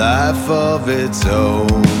 a life of its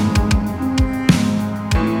own.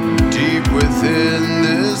 Deep within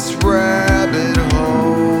this rabbit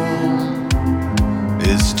hole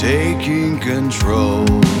is taking control.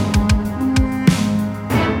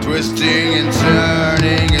 Twisting and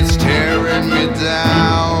turning, it's tearing me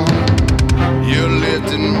down. You're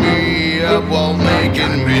lifting me up while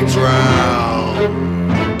making me drown.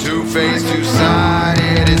 Two-faced,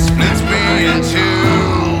 two-sided, it splits me in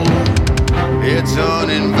two. It's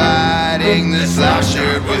uninviting, this life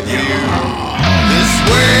shared with you. This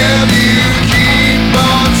web you keep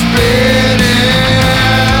on spinning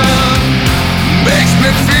makes me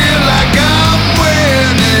feel like I'm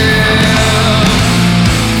winning,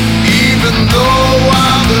 even though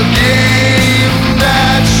I'm the game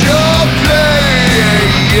that you're playing.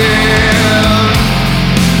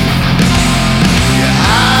 You're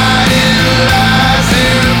hiding lies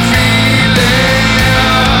and feelings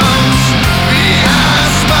behind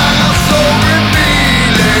smiles so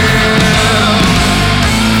revealing.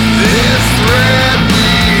 This thread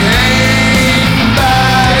we hang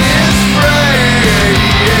by is fraying.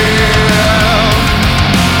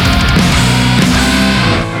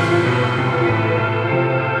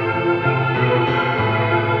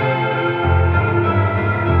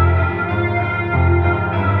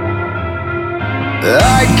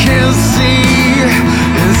 I can see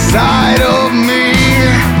inside of me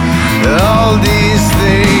all these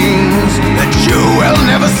things that you will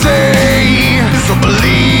never say. So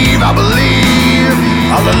believe, I believe,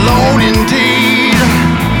 all alone indeed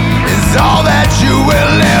is all that you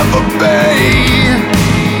will ever be.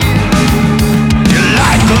 You're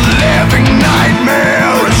like a living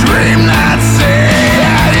nightmare, a dream that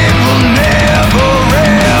said it will never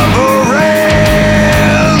ever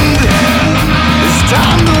end. It's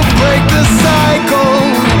time to break the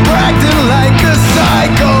cycle, acting like a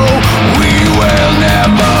psycho. We will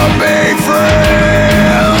never be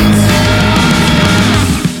friends.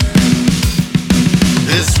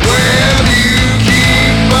 This web you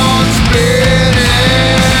keep on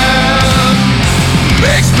spinning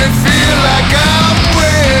makes me feel like I'm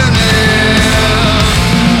winning,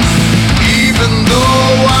 even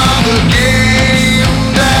though I'm the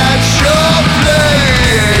game that you're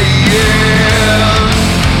playing.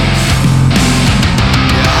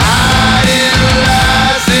 You're hiding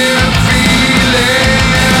lies and feelings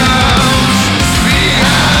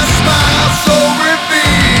behind smiles so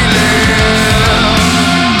revealing.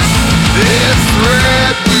 This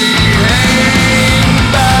thread we hang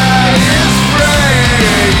by is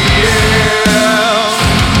fraying.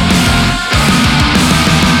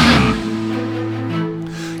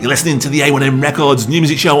 You're listening to the A1M Records new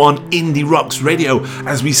music show on Indie Rocks Radio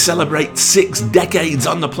as we celebrate 6 decades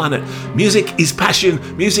on the planet. Music is passion,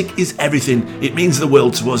 music is everything. It means the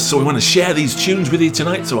world to us, so we want to share these tunes with you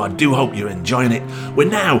tonight, so I do hope you're enjoying it. We're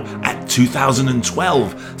now at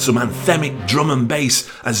 2012, some anthemic drum and bass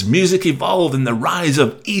as music evolved and the rise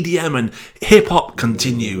of EDM and hip-hop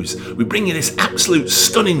continues. We bring you this absolute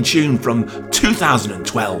stunning tune from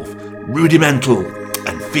 2012, Rudimental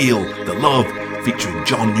and Feel the Love, featuring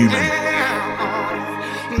John Newman.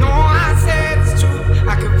 You know I said it's true.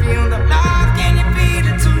 I can feel the love. Can you feel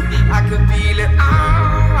it too? I can feel it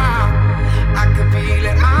all. I can feel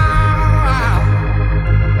it all.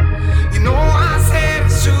 You know I said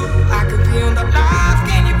it's true. I can feel the love.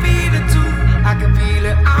 Can you feel it too? I can feel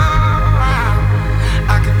it all.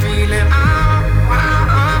 I can feel it all.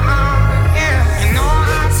 Yeah. You know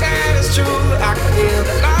I said it's true. I can feel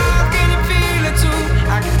the love. Can you feel it too?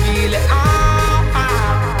 I can feel it all.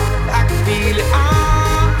 Feel it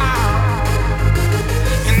all.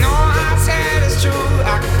 You know I said it's true.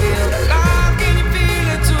 I can feel the love. Can you feel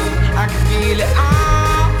it too? I can feel it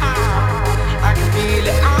all.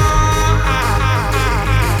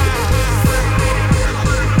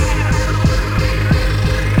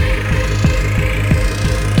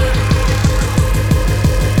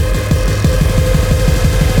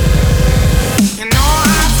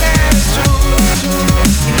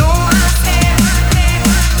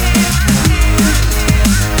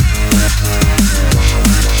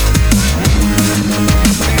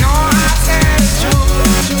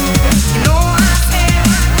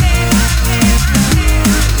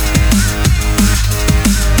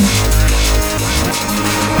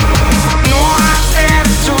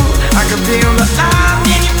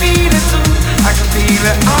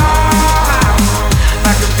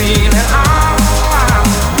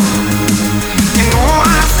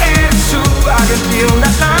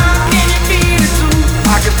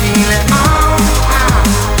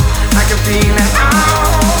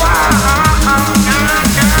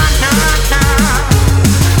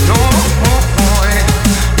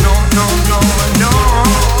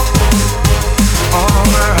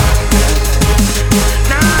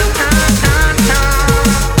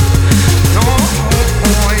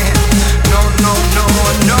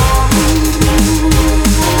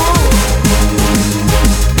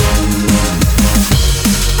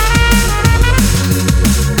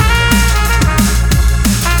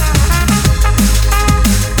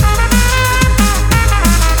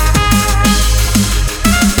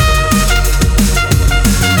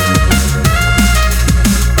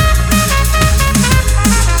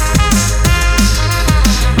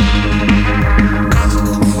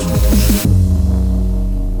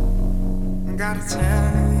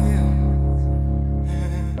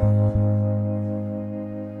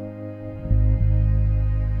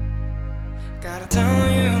 Gotta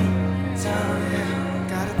tell you,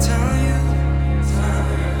 gotta tell you,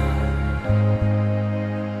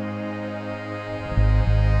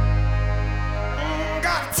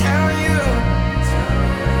 gotta tell you,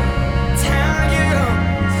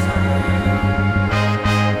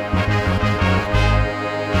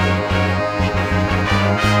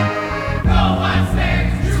 No one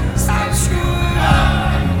says you. sounds true.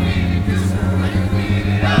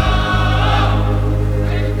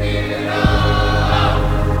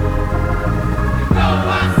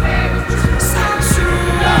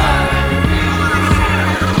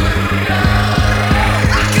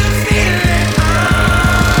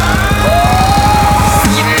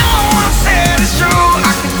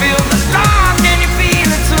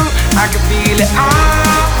 I can feel it all,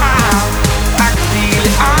 I can feel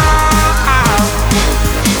it all.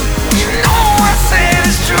 You know I said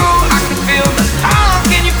it's true. I can feel the love,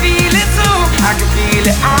 can you feel it too? I can feel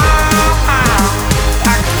it all,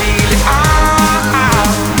 I can feel it all.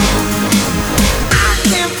 I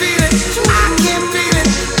can feel it, I can feel it,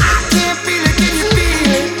 I can feel it, can you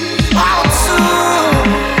feel it? All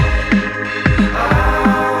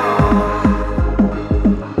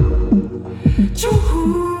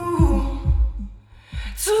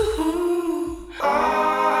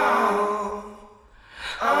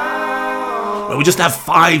Well, we just have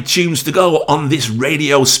 5 tunes to go on this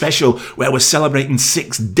radio special where we're celebrating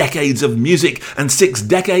 6 decades of music and 6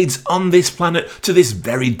 decades on this planet to this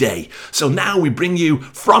very day. So now we bring you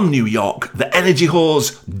from New York, the Energy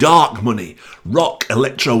Whores, Dark Money, rock,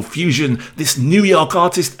 electro, fusion, this New York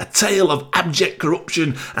artist, a tale of abject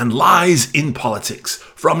corruption and lies in politics.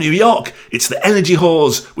 From New York, it's the Energy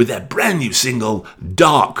Whores with their brand new single,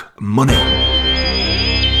 Dark Money.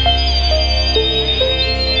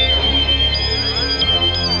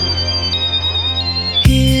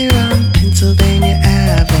 Pennsylvania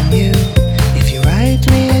Avenue. If you write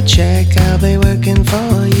me a check, I'll be working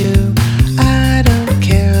for you. I don't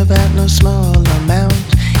care about no small amount.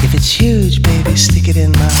 If it's huge, baby, stick it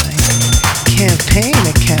in my campaign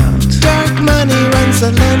account. Dark money runs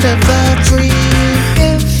the land of the free.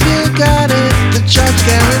 If you got it, the job's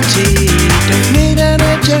guaranteed. Don't need an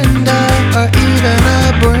agenda or even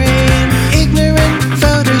a brain. Ignorant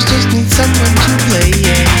voters just need someone to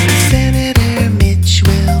blame. Senator Mitch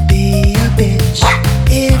will be a bitch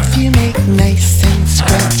if you make nice and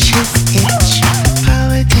scratch his itch.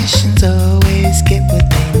 Politicians always get what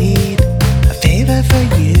they need. A favor for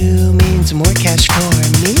you means more cash for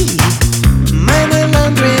me. Money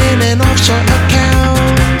laundering and offshore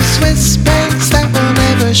accounts, Swiss banks that will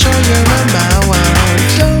never show your amount.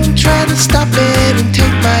 Don't try to stop it and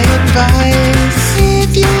take my advice.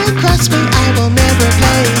 If you cross me, I will never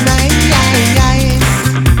play nice.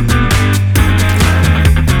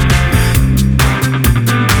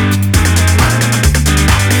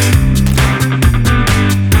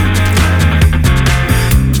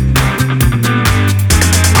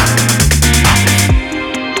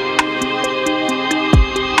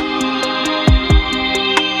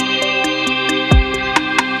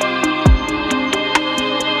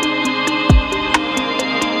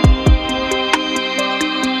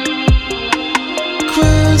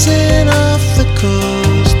 Cruising off the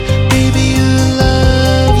coast, baby, who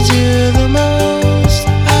loves you the most?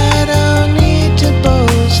 I don't need to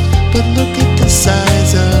boast, but look at the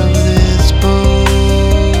size of this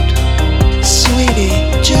boat. Sweetie,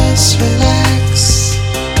 just relax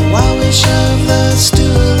while we shove the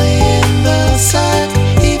stool in the sack.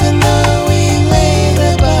 Even though we lay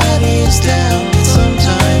the bodies down,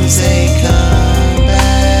 sometimes they come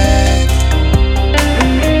back.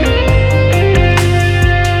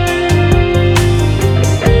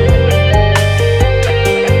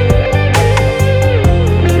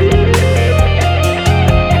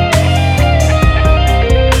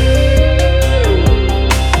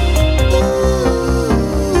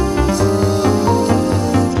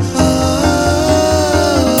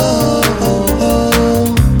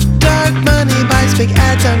 Dark money buys big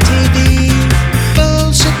ads on TV.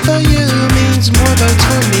 Bullshit for you means more votes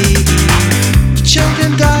for me.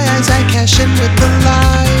 Children die as I cash in with the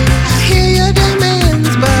lie. I hear your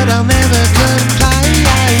demands, but I'll never comply.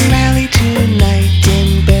 Rally tonight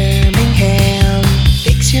in Birmingham.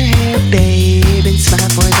 Fix your hair, babe, and smile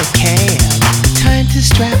for the cam. Time to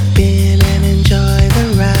strap in and enjoy the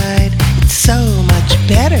ride. It's so much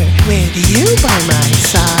better with you by my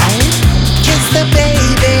side. Kiss the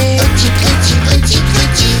baby. Oochie, oochie, oochie,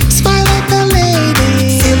 oochie.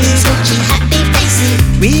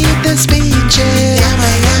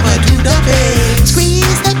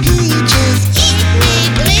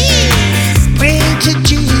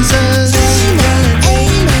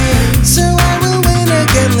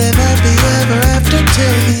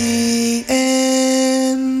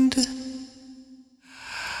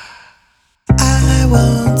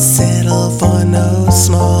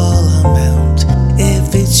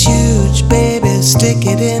 stick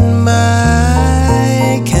it in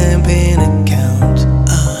my campaign account.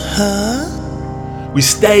 We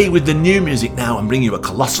stay with the new music now and bring you a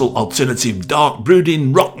colossal alternative dark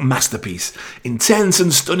brooding rock masterpiece. Intense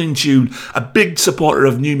and stunning tune, a big supporter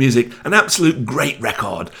of new music, an absolute great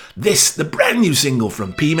record. This, the brand new single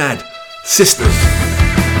from pMad, Sisters.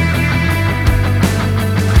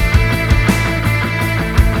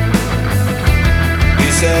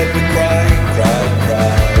 You said we'd cry, cry,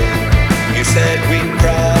 cry. You said we'd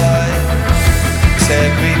cry. You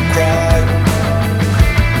said we'd cry.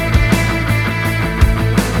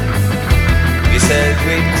 You said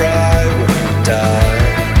we'd cry when we die.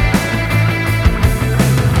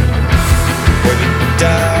 When we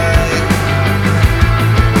die,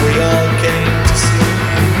 we all came to see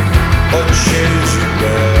what shoes you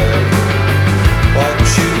wear, what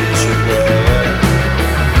shoes you wear.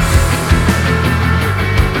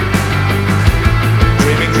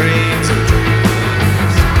 Dreaming dreams of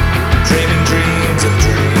dreams, dreaming dreams of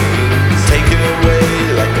dreams, taken away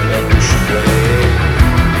like an ocean wave.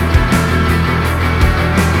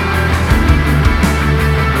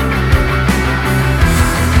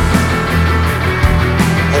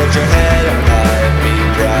 Hold your head up high and be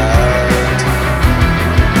proud.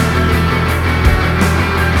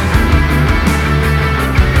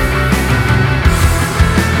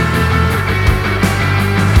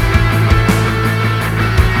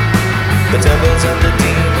 The devils and the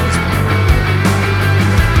demons,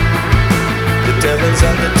 the devils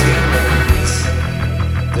and the demons,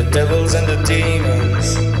 the devils and the demons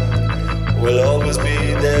will always be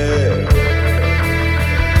there,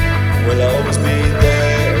 will always be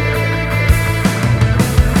there.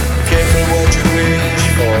 Careful what you wish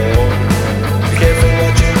for, careful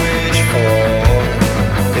what you wish for.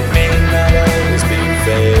 It may not always be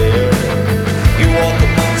fair. You walk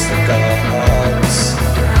amongst the gods,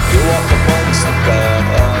 you walk amongst the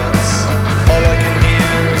gods. All I can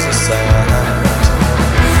hear is a sound.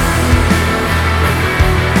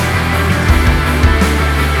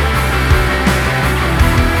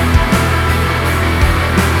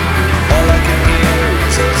 All I can hear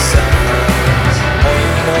is a sound.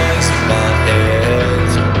 White noise in my head,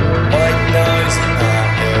 white noise in my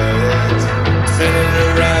head, spinning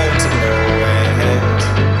around to no end.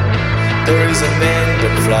 There is an end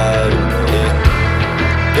and fly away.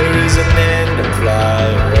 There is an end and fly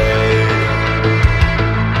away.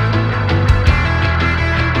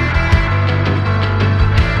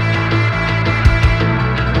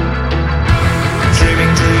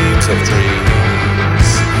 Dreaming dreams of dreams,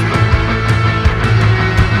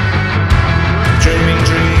 dreaming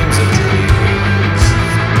dreams of dreams.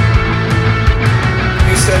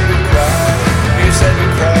 You said we cry, you said we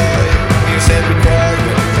cry, you said we cry when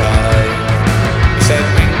we cry. You said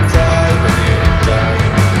we cry when you die.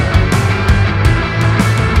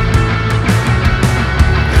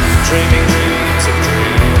 Dreaming dreams of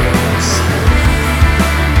dreams,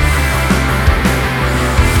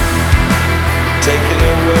 taken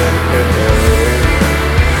away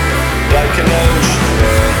like an ocean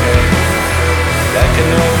wave, like an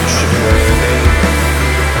ocean wave.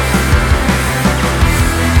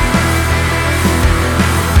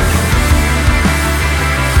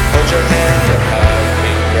 Hold your hand up high,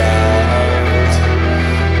 be proud.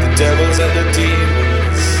 The devils and the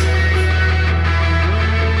demons,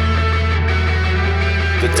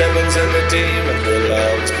 the devils and the demons will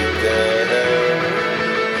always be there,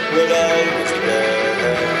 will always be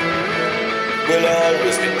there, will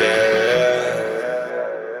always be there.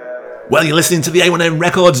 Well, you're listening to the A1M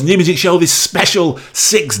Records New Music Show, this special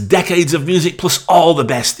 6 decades of music plus all the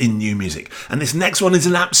best in new music. And this next one is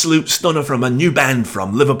an absolute stunner from a new band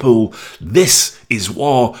from Liverpool. This is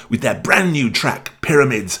War with their brand new track,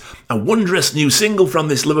 Pyramids. A wondrous new single from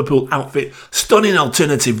this Liverpool outfit, stunning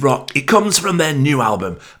alternative rock. It comes from their new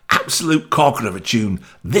album, absolute corker of a tune.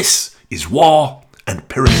 This is War and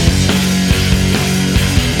Pyramids.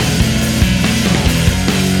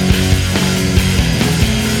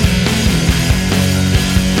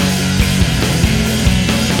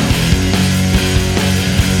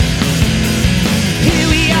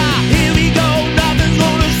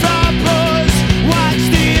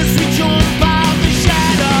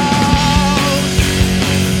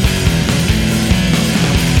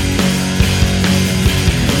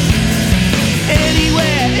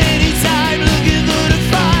 Anywhere, anytime, looking for the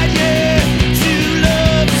fight, yeah.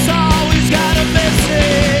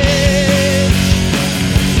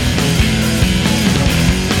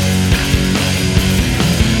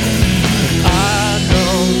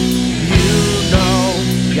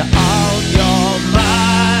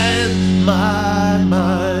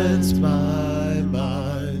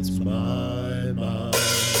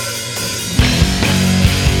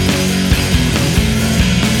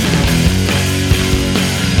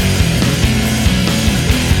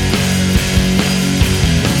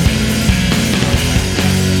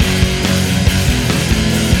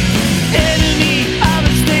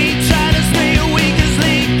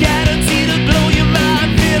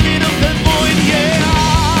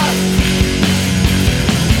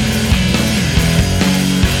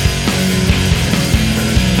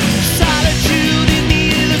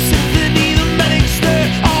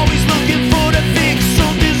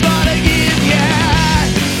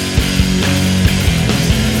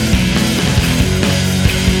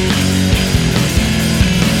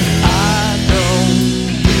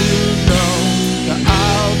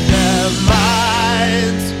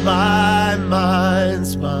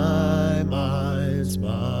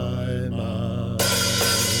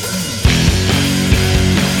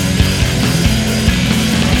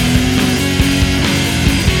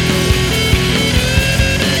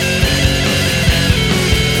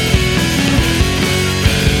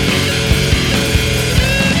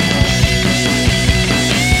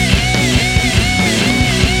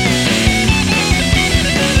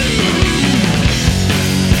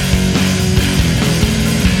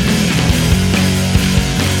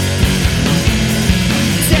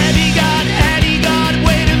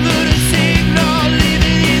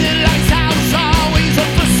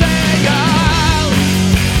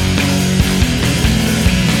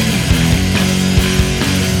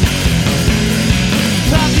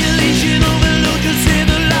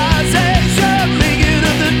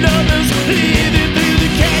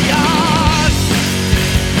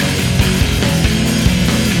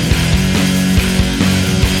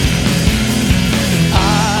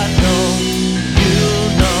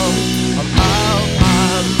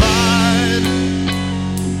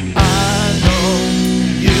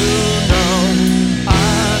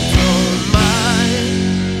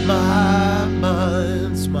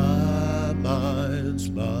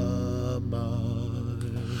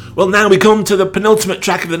 Well, now we come to the penultimate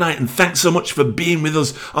track of the night, and thanks so much for being with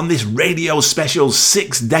us on this radio special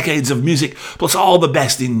 6 decades of music, plus all the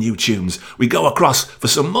best in new tunes. We go across for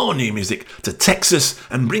some more new music to Texas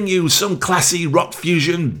and bring you some classy rock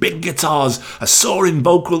fusion, big guitars, a soaring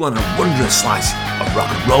vocal and a wondrous slice of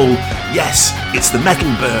rock and roll. Yes, it's the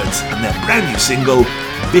Metal Byrds and their brand new single,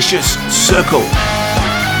 Vicious Circle.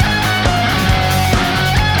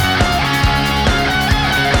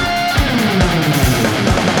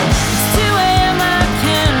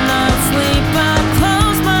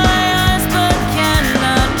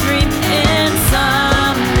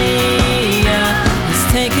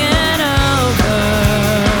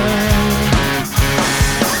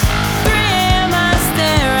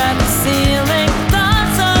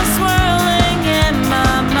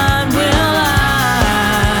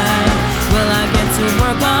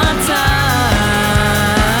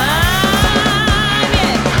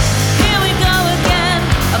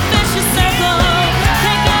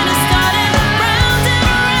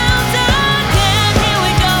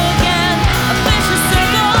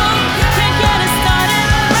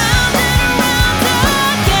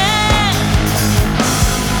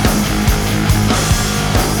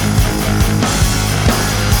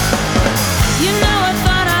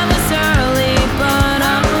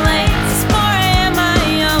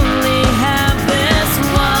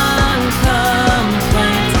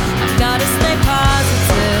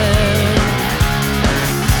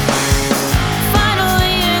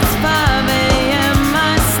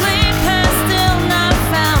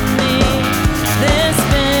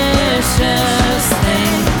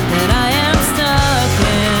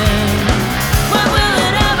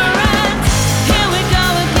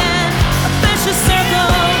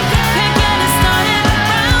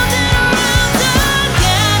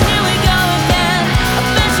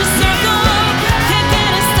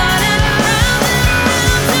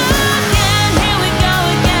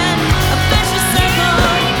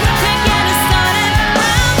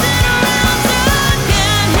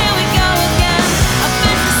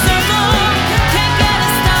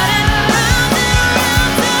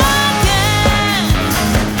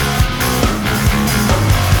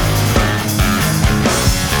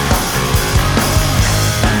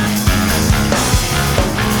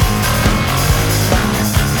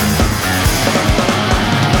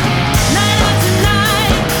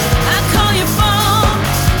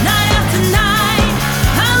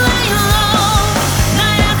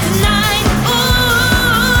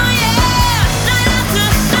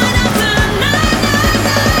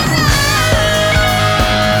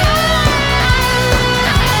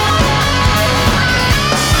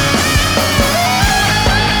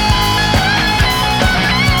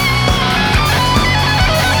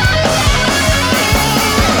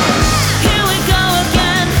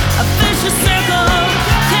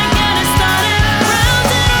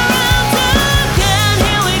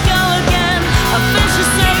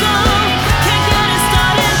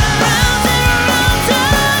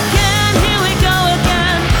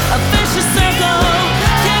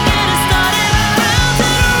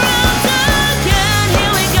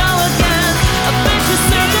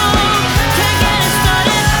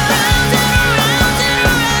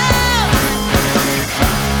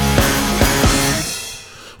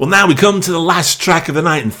 Well, now we come to the last track of the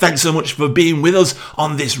night, and thanks so much for being with us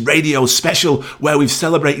on this radio special where we've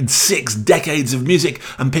celebrated 6 decades of music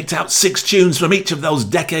and picked out 6 tunes from each of those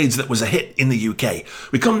decades that was a hit in the UK.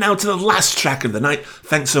 We come now to the last track of the night.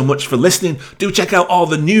 Thanks so much for listening. Do check out all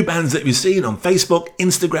the new bands that you've seen on Facebook,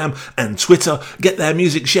 Instagram and Twitter. Get their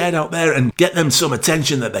music shared out there and get them some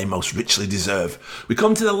attention that they most richly deserve. We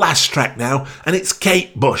come to the last track now, and it's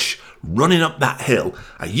Kate Bush, Running Up That Hill,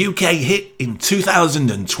 a UK hit in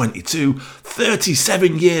 2022,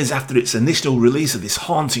 37 years after its initial release of this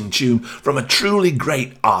haunting tune from a truly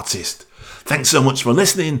great artist. Thanks so much for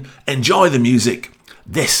listening. Enjoy the music.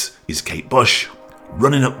 This is Kate Bush,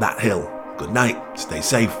 Running Up That Hill. Good night, stay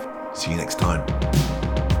safe, see you next time.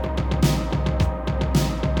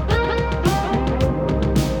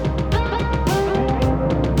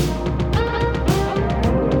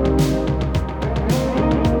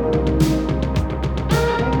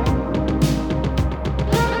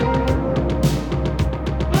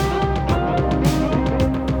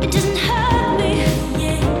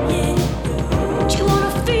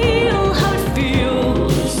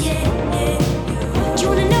 Do you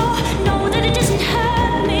wanna know that it doesn't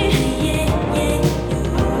hurt me?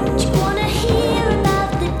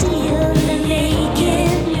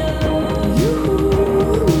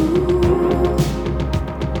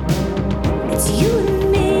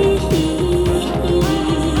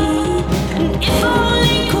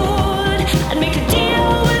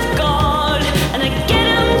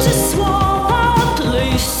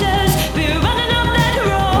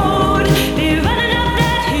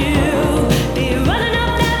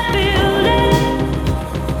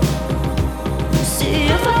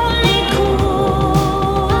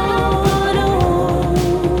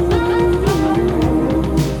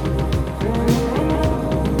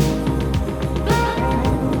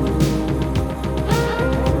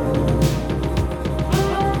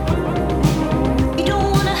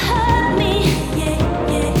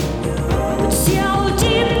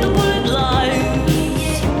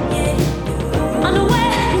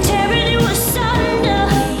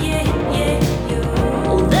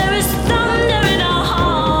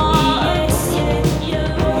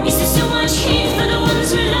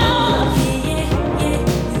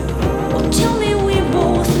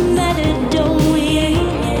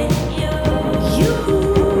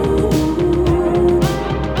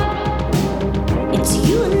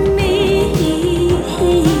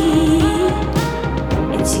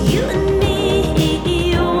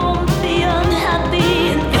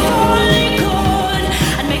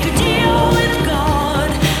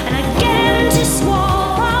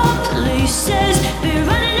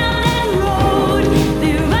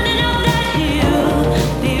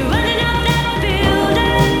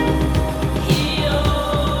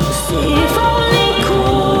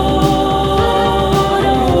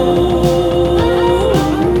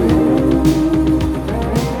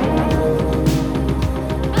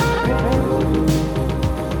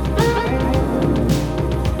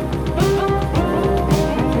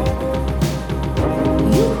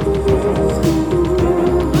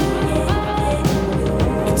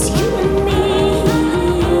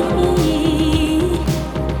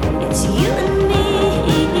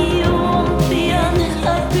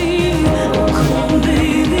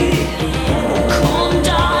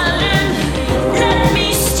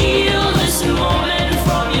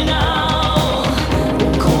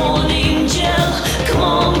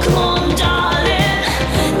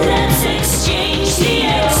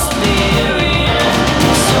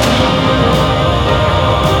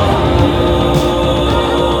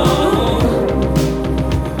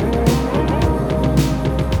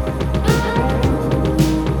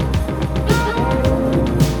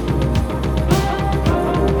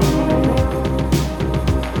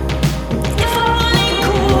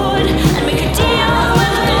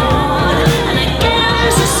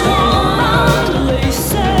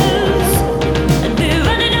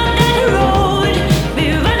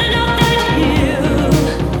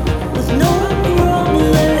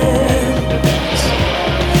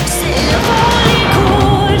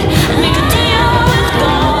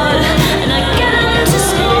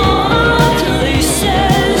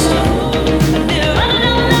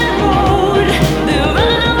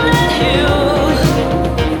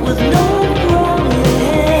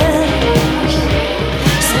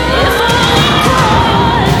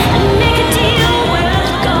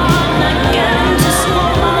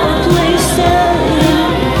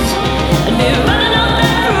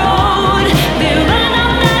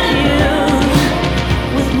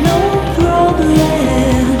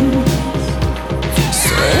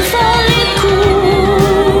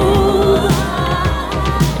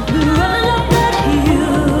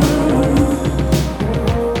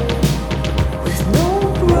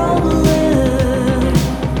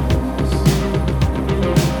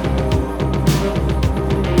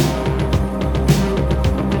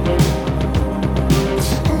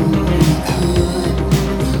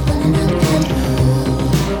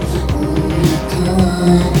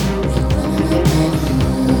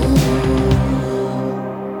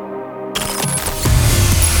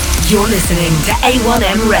 You're listening to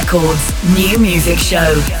A1M Records New Music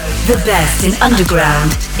Show. The best in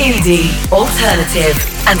underground, indie, alternative,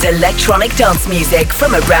 and electronic dance music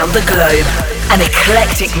from around the globe. An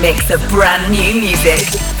eclectic mix of brand new music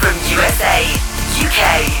from USA,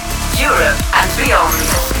 UK, Europe, and beyond.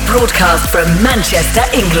 Broadcast from Manchester,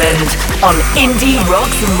 England on Indie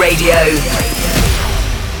Rocks Radio.